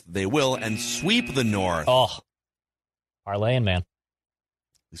North. They will. And sweep the North. Oh, parlaying, man.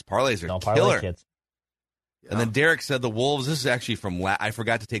 These parlays are Don't killer. parlay, kids. And then Derek said the Wolves, this is actually from, I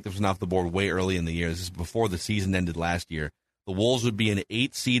forgot to take this one off the board way early in the year. This is before the season ended last year. The Wolves would be an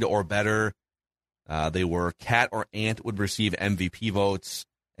 8 seed or better. They were Cat or Ant would receive MVP votes,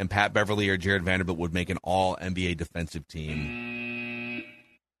 and Pat Beverly or Jared Vanderbilt would make an all-NBA defensive team.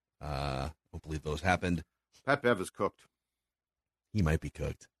 I don't believe those happened. Pat Bev is cooked. He might be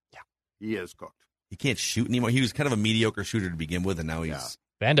cooked. Yeah, he is cooked. He can't shoot anymore. He was kind of a mediocre shooter to begin with, and now he's... Yeah.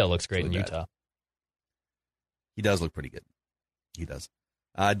 Vando looks great really in bad. Utah. He does look pretty good. He does.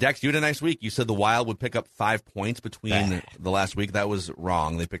 Dex, you had a nice week. You said the Wild would pick up 5 points between the last week. That was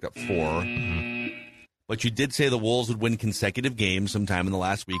wrong. They picked up 4. Mm-hmm. But you did say the Wolves would win consecutive games sometime in the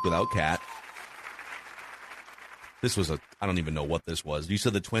last week without Cat. This was I don't even know what this was. You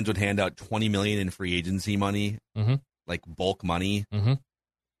said the Twins would hand out $20 million in free agency money, like bulk money,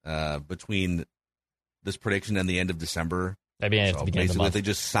 between this prediction and the end of December. That'd be at the beginning of the month. They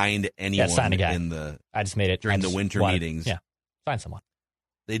just signed anyone sign a guy. in the. I just made it during the winter meetings. Yeah, find someone.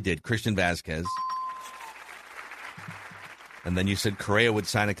 They did. Christian Vasquez. And then you said Correa would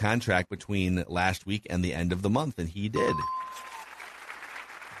sign a contract between last week and the end of the month, and he did.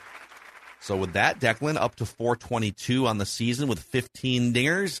 So with that, Declan up to 422 on the season with 15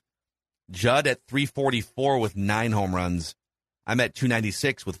 dingers. Judd at 344 with 9 home runs. I'm at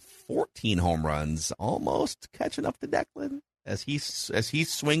 296 with 14 home runs, almost catching up to Declan as he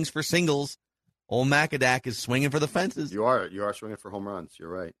swings for singles. Old Macadac is swinging for the fences. You are swinging for home runs. You're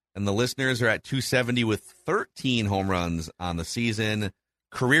right. And the listeners are at 270 with 13 home runs on the season.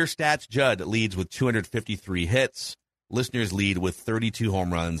 Career stats, Judd leads with 253 hits. Listeners lead with 32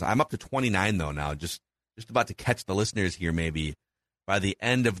 home runs. I'm up to 29, though, now. Just about to catch the listeners here, maybe, by the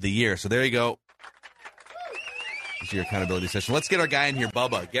end of the year. So there you go. This is your accountability session. Let's get our guy in here,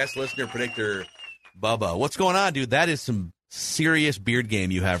 Bubba. Guest listener predictor, Bubba. What's going on, dude? That is some serious beard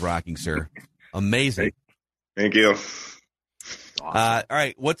game you have rocking, sir. Amazing. Thank you. All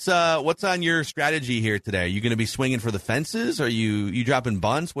right, what's on your strategy here today? Are you going to be swinging for the fences? Are you dropping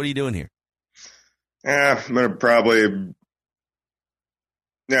bunts? What are you doing here? I'm gonna probably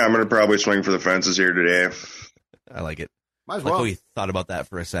swing for the fences here today. I like it. Might as like well. how he thought about that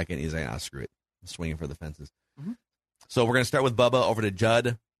for a second. He's like, screw it. I'm swinging for the fences. Mm-hmm. So we're going to start with Bubba, over to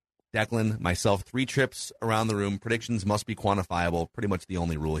Judd, Declan, myself. 3 trips around the room. Predictions must be quantifiable. Pretty much the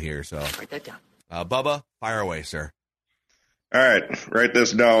only rule here. So Write that down. Bubba, fire away, sir. All right, write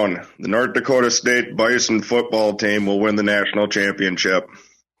this down. The North Dakota State Bison football team will win the national championship.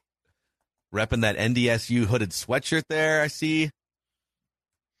 Repping that NDSU hooded sweatshirt there, I see.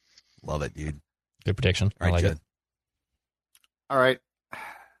 Love it, dude. Good prediction. All right, I like Judd. it. All right.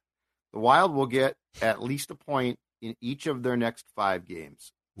 The Wild will get at least a point in each of their next 5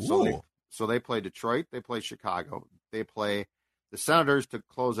 games. So they play Detroit, they play Chicago, they play the Senators to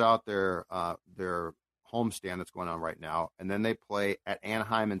close out their homestand that's going on right now, and then they play at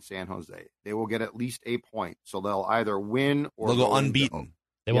Anaheim and San Jose. They will get at least a point, so they'll either win or they'll go unbeaten.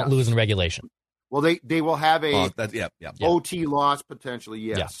 They won't lose in regulation. Well, they will have a OT loss potentially.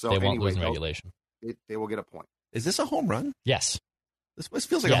 Yes, Yeah, so they won't anyway, lose in regulation. They will get a point. Is this a home run? Yes. This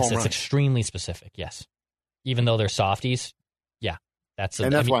feels like a home it's run. extremely specific. Yes, even though they're softies. Yeah, that's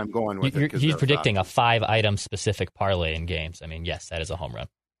why I'm going with it. He's predicting a 5-item specific parlay in games. I mean, yes, that is a home run.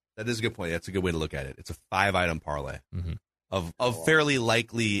 That is a good point. That's a good way to look at it. It's a 5-item parlay Mm-hmm. of fairly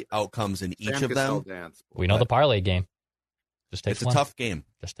likely outcomes in each of them. We know the parlay game. Just takes It's one. a tough game.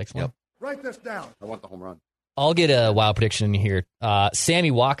 Just takes one. Write this down. I want the home run. I'll get a wild prediction in here.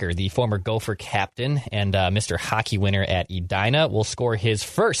 Sammy Walker, the former Gopher captain and Mr. Hockey winner at Edina, will score his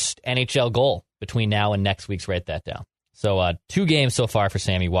first NHL goal between now and next week's. Write that down. So 2 games so far for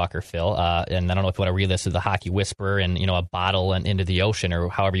Sammy Walker, Phil. And I don't know if you want to read this as the Hockey Whisperer and, a bottle and into the ocean or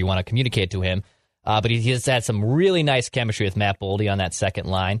however you want to communicate to him. But he has had some really nice chemistry with Matt Boldy on that second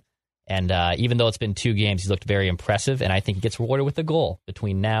line. And even though it's been 2 games, he's looked very impressive. And I think he gets rewarded with a goal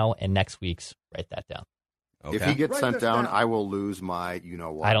between now and next week's. Write that down. Okay. If he gets sent down, I will lose my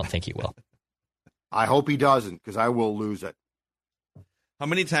what. I don't think he will. I hope he doesn't, because I will lose it. How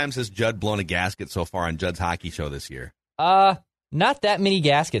many times has Judd blown a gasket so far on Judd's hockey show this year? Not that many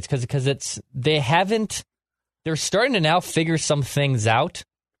gaskets because they're starting to now figure some things out.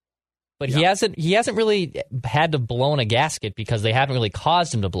 But he hasn't really had to blow a gasket because they haven't really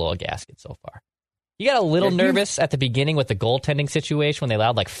caused him to blow a gasket so far. He got a little nervous at the beginning with the goaltending situation when they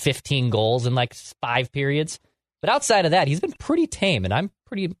allowed like 15 goals in like 5 periods. But outside of that, he's been pretty tame, and I'm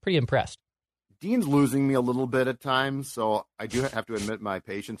pretty impressed. Dean's losing me a little bit at times, so I do have to admit my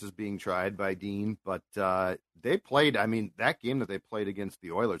patience is being tried by Dean. But they played, that game that they played against the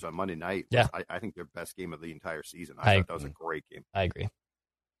Oilers on Monday night was, I think, their best game of the entire season. I thought that was a great game. I agree.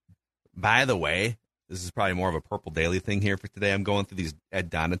 By the way, this is probably more of a Purple Daily thing here for today. I'm going through these Ed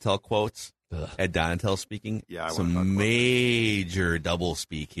Donatel quotes. Ed Donatel speaking. Yeah, some major double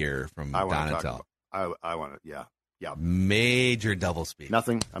speak here from Donatel. I want to, yeah. Major double speak.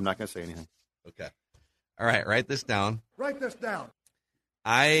 Nothing. I'm not going to say anything. Okay. All right, write this down. Write this down.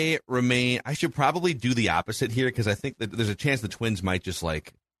 I should probably do the opposite here because I think that there's a chance the Twins might just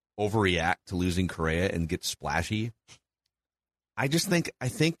like overreact to losing Correa and get splashy. I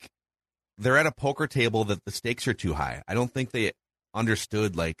think they're at a poker table that the stakes are too high. I don't think they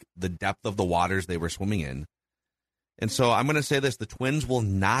understood like the depth of the waters they were swimming in. And so I'm going to say this, the Twins will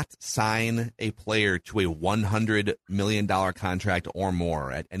not sign a player to a $100 million contract or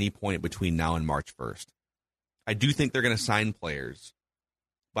more at any point between now and March 1st. I do think they're going to sign players,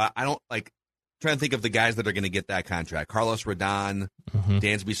 but I don't trying to think of the guys that are going to get that contract. Carlos Rodon,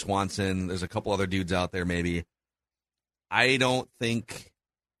 Dansby Swanson, there's a couple other dudes out there maybe. I don't think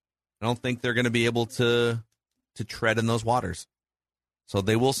they're going to be able to tread in those waters. So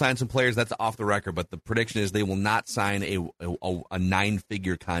they will sign some players. That's off the record, but the prediction is they will not sign a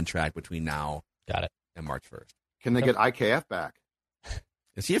 9-figure contract between now and March 1st. Can they get IKF back?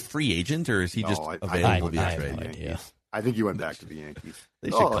 Is he a free agent or is he just available to be traded? I think he went back to the Yankees. They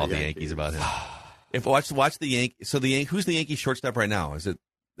should call the Yankees about him. If watch the Yankees. So who's the Yankees shortstop right now? Is it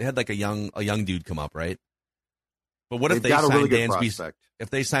They had like a young dude come up, right? But what if They've they got a sign really good Dansby? prospect.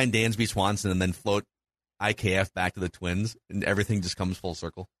 If they sign Dansby Swanson and then float IKF back to the Twins, and everything just comes full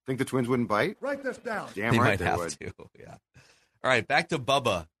circle? Think the Twins wouldn't bite? Write this down. Damn They right might they have would. to. Yeah. All right, back to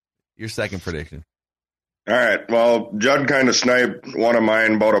Bubba. Your second prediction. All right. Well, Judd kind of sniped one of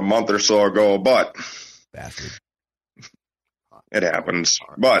mine about a month or so ago, but Bastard. it happens.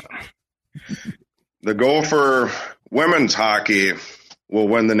 But the Gopher women's hockey will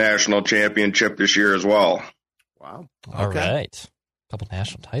win the national championship this year as well. Wow. All Okay. right. Couple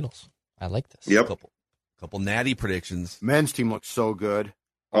national titles. I like this. Yep. Couple natty predictions. Men's team looks so good.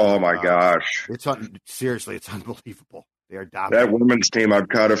 Oh my gosh. Seriously, it's unbelievable. They are dominating. That women's team, I've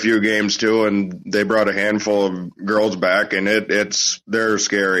caught a few games too, and they brought a handful of girls back, and they're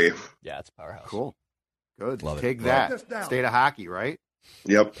scary. Yeah, it's a powerhouse. Cool. Good. Love it. Take Write this that. down. State of hockey, right?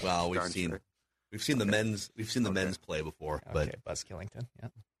 Yep. Well, we've Darn seen straight. the men's play before, but Okay, Buzz Killington. Yeah.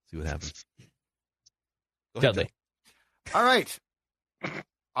 see what happens. Go ahead, Dudley. All right.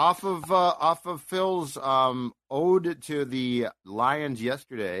 Off of Phil's ode to the Lions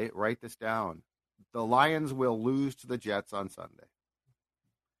yesterday, write this down. The Lions will lose to the Jets on Sunday.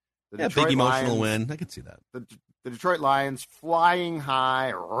 The Yeah, Detroit big emotional Lions- win. I could see that. The Detroit Lions flying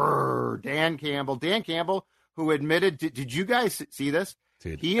high. Dan Campbell, who admitted, did you guys see this?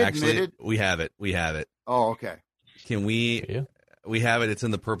 Dude, He admitted. we have it. We have it. Oh, okay. Can we? Do you? We have it. It's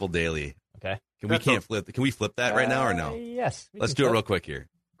in the Purple Daily. Okay. Can we flip that right now or no? Yes. we Let's can do it flip. real quick here.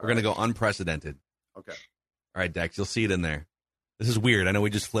 We're gonna go unprecedented. Okay. All right, Dex, you'll see it in there. This is weird. I know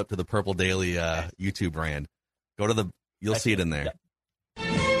we just flipped to the Purple Daily YouTube brand. Go to you'll see it in there. Yep.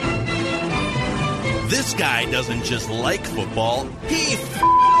 This guy doesn't just like football, he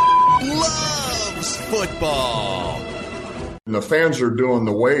loves football. And the fans are doing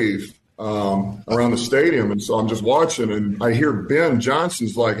the wave around the stadium, and so I'm just watching, and I hear Ben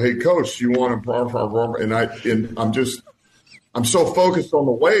Johnson's like, "Hey, coach, you want to?" And I'm so focused on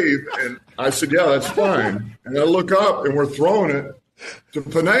the wave, and I said, "Yeah, that's fine." And I look up, and we're throwing it to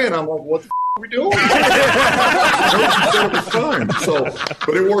Panay, and I'm like, "What the are we doing?" Coach said it was fine. So,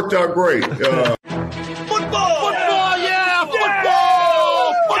 but it worked out great.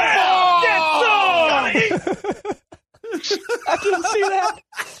 I didn't see that.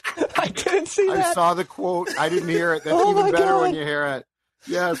 I didn't see that. I saw the quote. I didn't hear it. That's Oh, even my better God. when you hear it.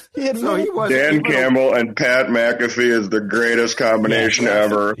 Yes. He So he was Dan Campbell and Pat McAfee is the greatest combination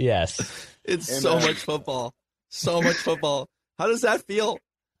ever. Yes. It's so much football. So much football. How does that feel?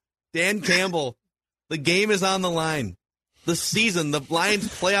 Dan Campbell, the game is on the line. The season, the Lions'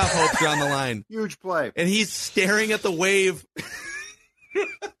 playoff hopes are on the line. Huge play. And he's staring at the wave.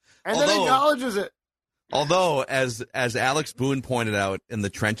 And then acknowledges it. Although, as Alex Boone pointed out in the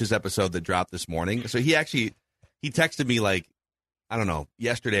Trenches episode that dropped this morning, so he texted me like, I don't know,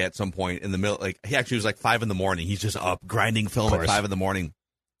 yesterday at some point in the middle, like he actually was like 5 a.m. He's just up grinding film at 5 a.m.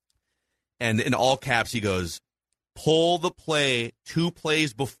 And in all caps, he goes, pull the play 2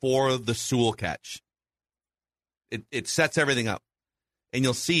 plays before the Sewell catch. It sets everything up. And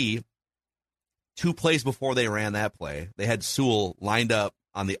you'll see 2 plays before they ran that play, they had Sewell lined up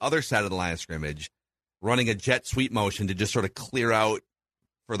on the other side of the line of scrimmage, running a jet sweep motion to just sort of clear out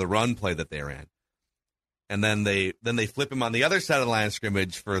for the run play that they ran. And then they flip him on the other side of the line of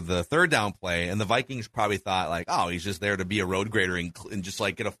scrimmage for the 3rd down play, and the Vikings probably thought, like, oh, he's just there to be a road grader and just,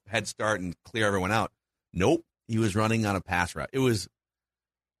 like, get a head start and clear everyone out. Nope. He was running on a pass route. It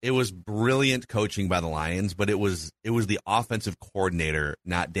was brilliant coaching by the Lions, but it was the offensive coordinator,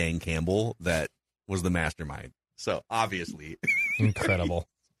 not Dan Campbell, that was the mastermind. So, obviously. Incredible.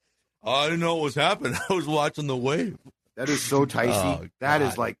 I didn't know what was happening. I was watching the wave. That is so Ticey. Oh, that is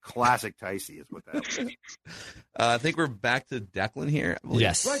God. like classic Ticey is what that is. I think we're back to Declan here. I believe.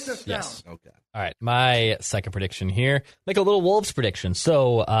 Yes. Write this down. Yes. Okay. All right. My second prediction here. Make a little Wolves prediction.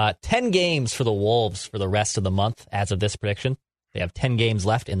 So 10 games for the Wolves for the rest of the month as of this prediction. They have 10 games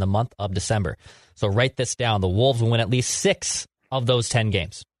left in the month of December. So write this down. The Wolves will win at least 6 of those 10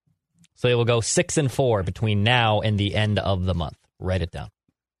 games. So they will go 6-4 between now and the end of the month. Write it down.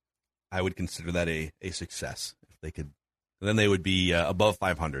 I would consider that a success if they could. And then they would be above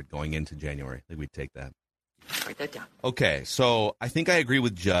 500 going into January. I think we'd take that. Write that down. Okay, so I think I agree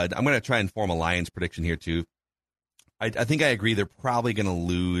with Judd. I'm going to try and form a Lions prediction here, too. I think I agree they're probably going to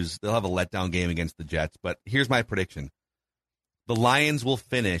lose. They'll have a letdown game against the Jets, but here's my prediction. The Lions will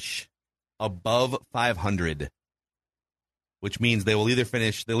finish above 500, which means they'll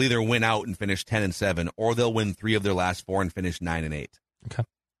either win out and finish 10-7, or they'll win 3 of their last 4 and finish 9-8. Okay.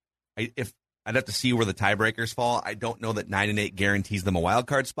 I'd have to see where the tiebreakers fall. I don't know that 9-8 guarantees them a wild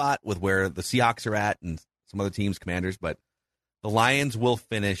card spot with where the Seahawks are at and some other teams, Commanders, but The Lions will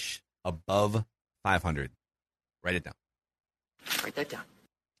finish above 500. Write it down. Write that down.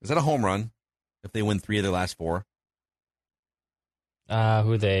 Is that a home run if they win 3 of their last 4? Who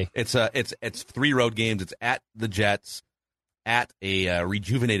are they? It's 3 road games. It's at the Jets, at a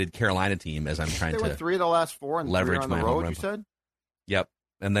rejuvenated Carolina team, as I'm trying They to were 3 of the last 4 and leverage 3 on my the home road, run. you said? Yep.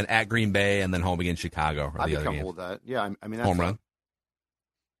 And then at Green Bay, and then home against Chicago. I'd the be other comfortable games. with that. Yeah, I mean, that's Home run.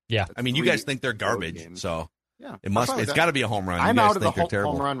 Yeah. I mean, you guys think they're garbage, so yeah, it's got to be a home run. I'm you guys out of the think they're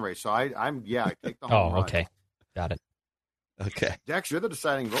terrible. home run race, so I take the home run. Oh, okay. Got it. Okay. Dex, you're the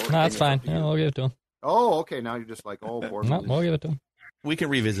deciding vote. No, that's fine. Yeah, we'll give it to him. Oh, okay. Now you're just like, oh, poor No, we'll give it to him. We can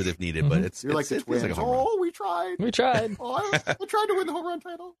revisit if needed, but You're like the Twins. like a home run. Oh, we tried. We tried. Oh, I tried to win the home run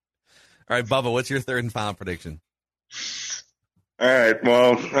title. All right, Bubba, what's your third and final prediction? All right.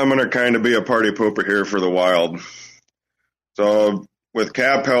 Well, I'm going to kind of be a party pooper here for the Wild. So with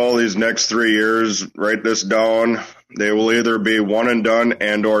cap hell these next 3 years, write this down. They will either be one and done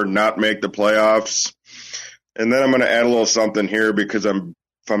and or not make the playoffs. And then I'm going to add a little something here because if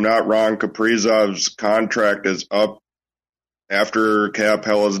I'm not wrong, Kaprizov's contract is up after cap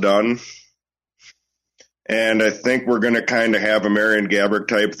hell is done. And I think we're going to kind of have a Marian Gaborik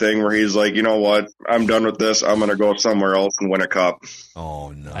type thing where he's like, you know what? I'm done with this. I'm going to go somewhere else and win a cup.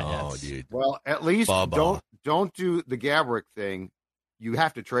 Oh, no, dude. Well, at least Bubba. don't do the Gaborik thing. You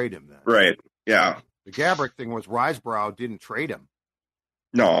have to trade him then. Right. Yeah. The Gaborik thing was Risebrow didn't trade him.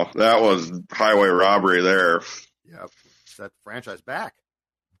 No, that was highway robbery there. Yeah, set the franchise back.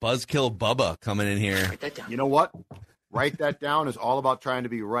 Buzzkill Bubba coming in here. Write that down. You know what? Write that down is all about trying to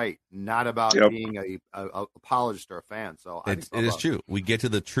be right, not about being a apologist or a fan. So It is true. We get to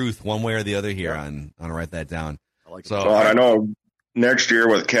the truth one way or the other here on Write That Down. So I know next year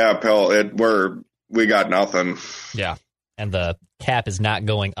with cap hell, we got nothing. Yeah, and the cap is not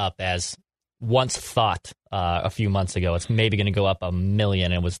going up as once thought a few months ago. It's maybe going to go up $1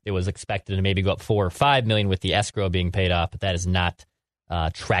 million. It was expected to maybe go up $4 or $5 million with the escrow being paid off, but that is not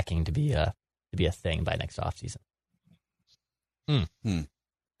tracking to be a thing by next offseason.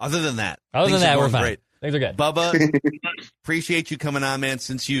 Other than that, we're fine. Great. Things are good. Bubba, appreciate you coming on, man.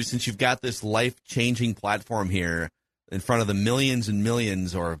 Since you've got this life-changing platform here in front of the millions and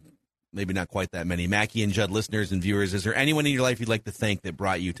millions, or maybe not quite that many, Mackey and Judd listeners and viewers, is there anyone in your life you'd like to thank that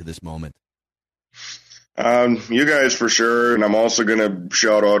brought you to this moment? You guys for sure, and I'm also going to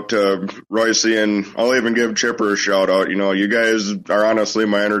shout out to Royce, and I'll even give Chipper a shout out. You know, you guys are honestly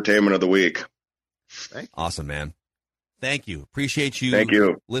my entertainment of the week. Awesome, man. Thank you. Appreciate you. Thank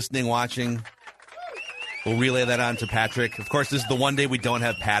you. Listening, watching. We'll relay that on to Patrick. Of course, this is the one day we don't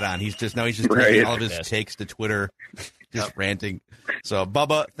have Pat on. He's just taking all of his takes to Twitter, just ranting. So,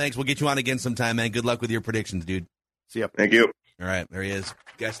 Bubba, thanks. We'll get you on again sometime, man. Good luck with your predictions, dude. See ya. Thank you. All right, there he is.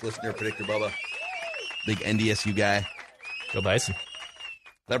 Guest listener, predictor, Bubba. Big NDSU guy. Go Bison.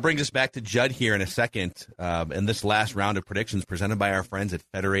 That brings us back to Judd here in a second. In this last round of predictions presented by our friends at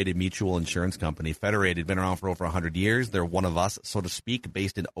Federated Mutual Insurance Company. Federated, been around for over 100 years. They're one of us, so to speak,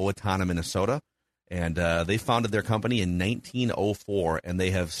 based in Owatonna, Minnesota. And they founded their company in 1904, and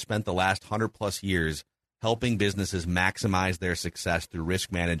they have spent the last 100-plus years helping businesses maximize their success through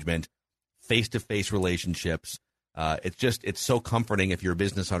risk management, face-to-face relationships. It's so comforting if you're a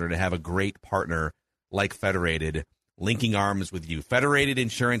business owner to have a great partner like Federated linking arms with you.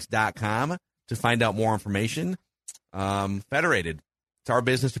 Federatedinsurance.com to find out more information. Federated, it's our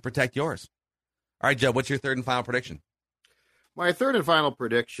business to protect yours. All right, Judd, what's your third and final prediction? My third and final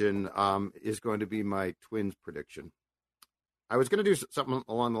prediction is going to be my Twins prediction. I was going to do something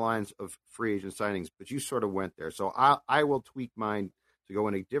along the lines of free agent signings, but you sort of went there. So I will tweak mine to go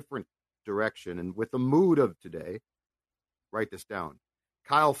in a different direction. And with the mood of today, write this down.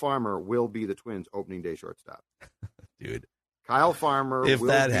 Kyle Farmer will be the Twins' opening day shortstop. Dude. Kyle Farmer if will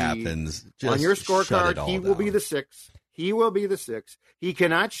that be, happens, just on your scorecard, he will down. be the 6. He will be the 6. He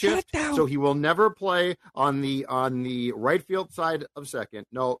cannot shift, so he will never play on the right field side of second.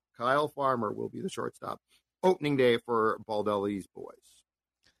 No, Kyle Farmer will be the shortstop. Opening day for Baldelli's boys.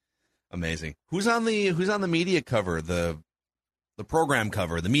 Amazing. Who's on the media cover, the program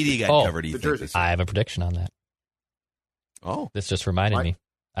cover, the media guide cover? Do you think? I have a prediction on that. Oh, this just reminded me.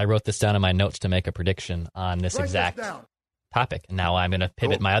 I wrote this down in my notes to make a prediction on this exact topic. And now I'm going to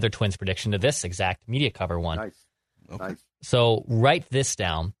pivot my other Twins prediction to this exact media cover one. Nice. Okay. Nice. So write this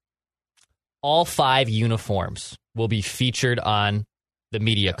down. All 5 uniforms will be featured on the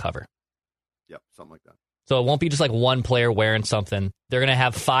media cover. Yep, something like that. So it won't be just like one player wearing something. They're going to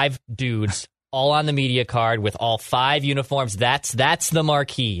have 5 dudes all on the media card with all 5 uniforms. That's the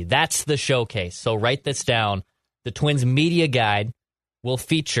marquee. That's the showcase. So write this down. The Twins media guide will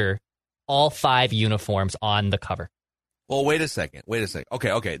feature all 5 uniforms on the cover. Well, wait a second.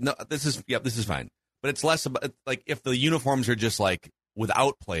 Okay. No, this is fine. But it's less about, like, if the uniforms are just, like,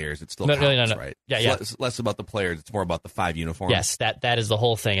 without players, it still counts, right? Yeah. It's less about the players. It's more about the 5 uniforms. Yes, that is the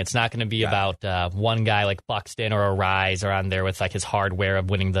whole thing. It's not going to be about one guy like Buxton or a Rise or on there with, like, his hardware of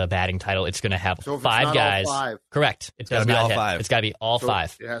winning the batting title. It's going to have 5 guys. All 5. Correct. It's got to be all 5. It's got to be all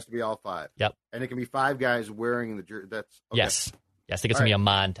 5. It has to be all 5. Yep. And it can be 5 guys wearing the jersey. That's okay. Yes. I think it's going to be a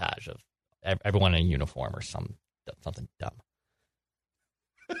montage of everyone in a uniform or something dumb.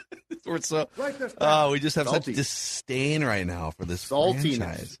 We just have such disdain right now for this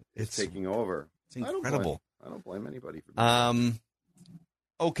franchise. It's taking over. It's incredible. I don't blame anybody for that.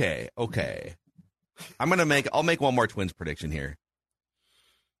 Okay. I'll make one more Twins prediction here.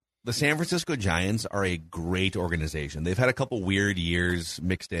 The San Francisco Giants are a great organization. They've had a couple weird years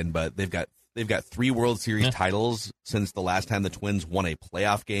mixed in, but they've got 3 World Series titles since the last time the Twins won a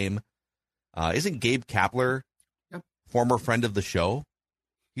playoff game. Isn't Gabe Kapler, former friend of the show?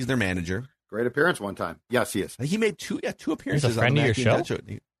 He's their manager. Great appearance one time. Yes, he is. He made 2 appearances. He's a friend of your show?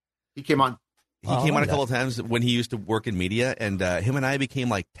 He came on. He came on a couple of times when he used to work in media, and him and I became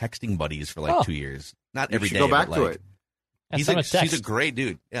like texting buddies for like 2 years. Not every day. Go back to it. He's a great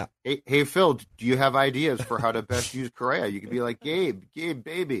dude. Yeah. Hey, Phil, do you have ideas for how to best use Correa? You could be like, Gabe,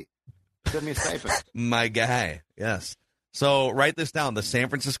 baby, send me a stipend. My guy. Yes. So write this down. The San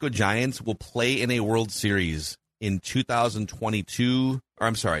Francisco Giants will play in a World Series in 2023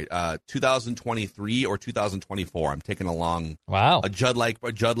 or 2024. I'm taking a Judd-like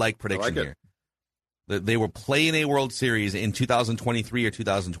prediction here. They will play in a World Series in 2023 or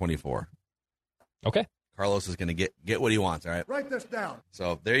 2024. Okay. Carlos is going to get what he wants, all right? Write this down.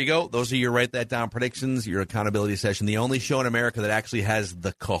 So there you go. Those are your write that down predictions, your accountability session. The only show in America that actually has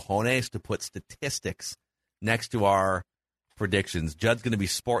the cojones to put statistics next to our predictions. Judd's going to be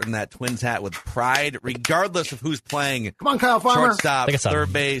sporting that Twins hat with pride, regardless of who's playing. Come on, Kyle Farmer. Shortstop,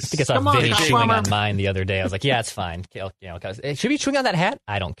 third base. I think I saw Vinny chewing on mine the other day. I was like, yeah, it's fine. Should he be chewing on that hat?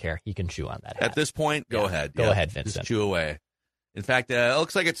 I don't care. He can chew on that hat. At this point, go ahead. Go ahead, Vincent. Just chew away. In fact, it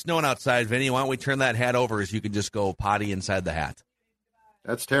looks like it's snowing outside, Vinny. Why don't we turn that hat over so you can just go potty inside the hat?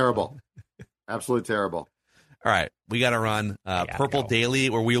 That's terrible. Absolutely terrible. All right, we got to run Purple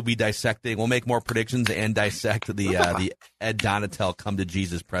Daily, where we'll be dissecting. We'll make more predictions and dissect the Ed Donatel Come to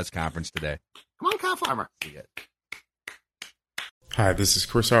Jesus press conference today. Come on, Kyle Farmer. Hi, this is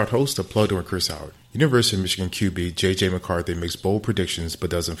Chris Howard, host of Plugged In with Chris Howard. University of Michigan QB J.J. McCarthy makes bold predictions but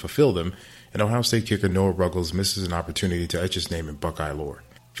doesn't fulfill them, and Ohio State kicker Noah Ruggles misses an opportunity to etch his name in Buckeye lore.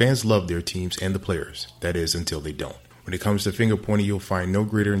 Fans love their teams and the players. That is, until they don't. When it comes to finger pointing, you'll find no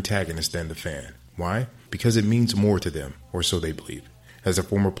greater antagonist than the fan. Why? Because it means more to them, or so they believe. As a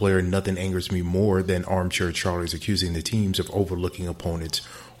former player, nothing angers me more than armchair Charlies accusing the teams of overlooking opponents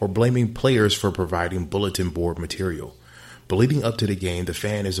or blaming players for providing bulletin board material. But leading up to the game, the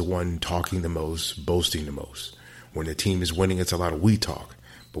fan is the one talking the most, boasting the most. When the team is winning, it's a lot of we talk.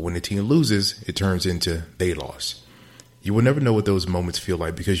 But when the team loses, it turns into they lost. You will never know what those moments feel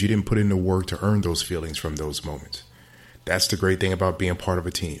like because you didn't put in the work to earn those feelings from those moments. That's the great thing about being part of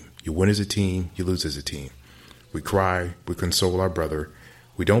a team. You win as a team, you lose as a team. We cry, we console our brother.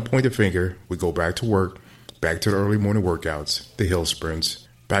 We don't point the finger, we go back to work, back to the early morning workouts, the hill sprints,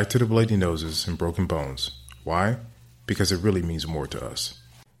 back to the bloody noses and broken bones. Why? Because it really means more to us.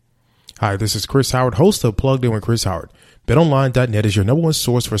 Hi, this is Chris Howard, host of Plugged In with Chris Howard. BetOnline.net is your number one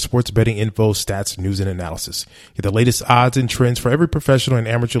source for sports betting info, stats, news, and analysis. Get the latest odds and trends for every professional and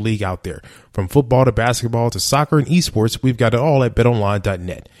amateur league out there. From football to basketball to soccer and esports, we've got it all at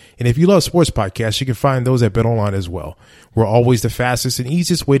BetOnline.net. And if you love sports podcasts, you can find those at BetOnline as well. We're always the fastest and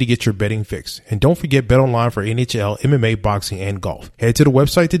easiest way to get your betting fix. And don't forget BetOnline for NHL, MMA, boxing, and golf. Head to the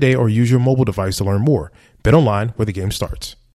website today or use your mobile device to learn more. BetOnline, where the game starts.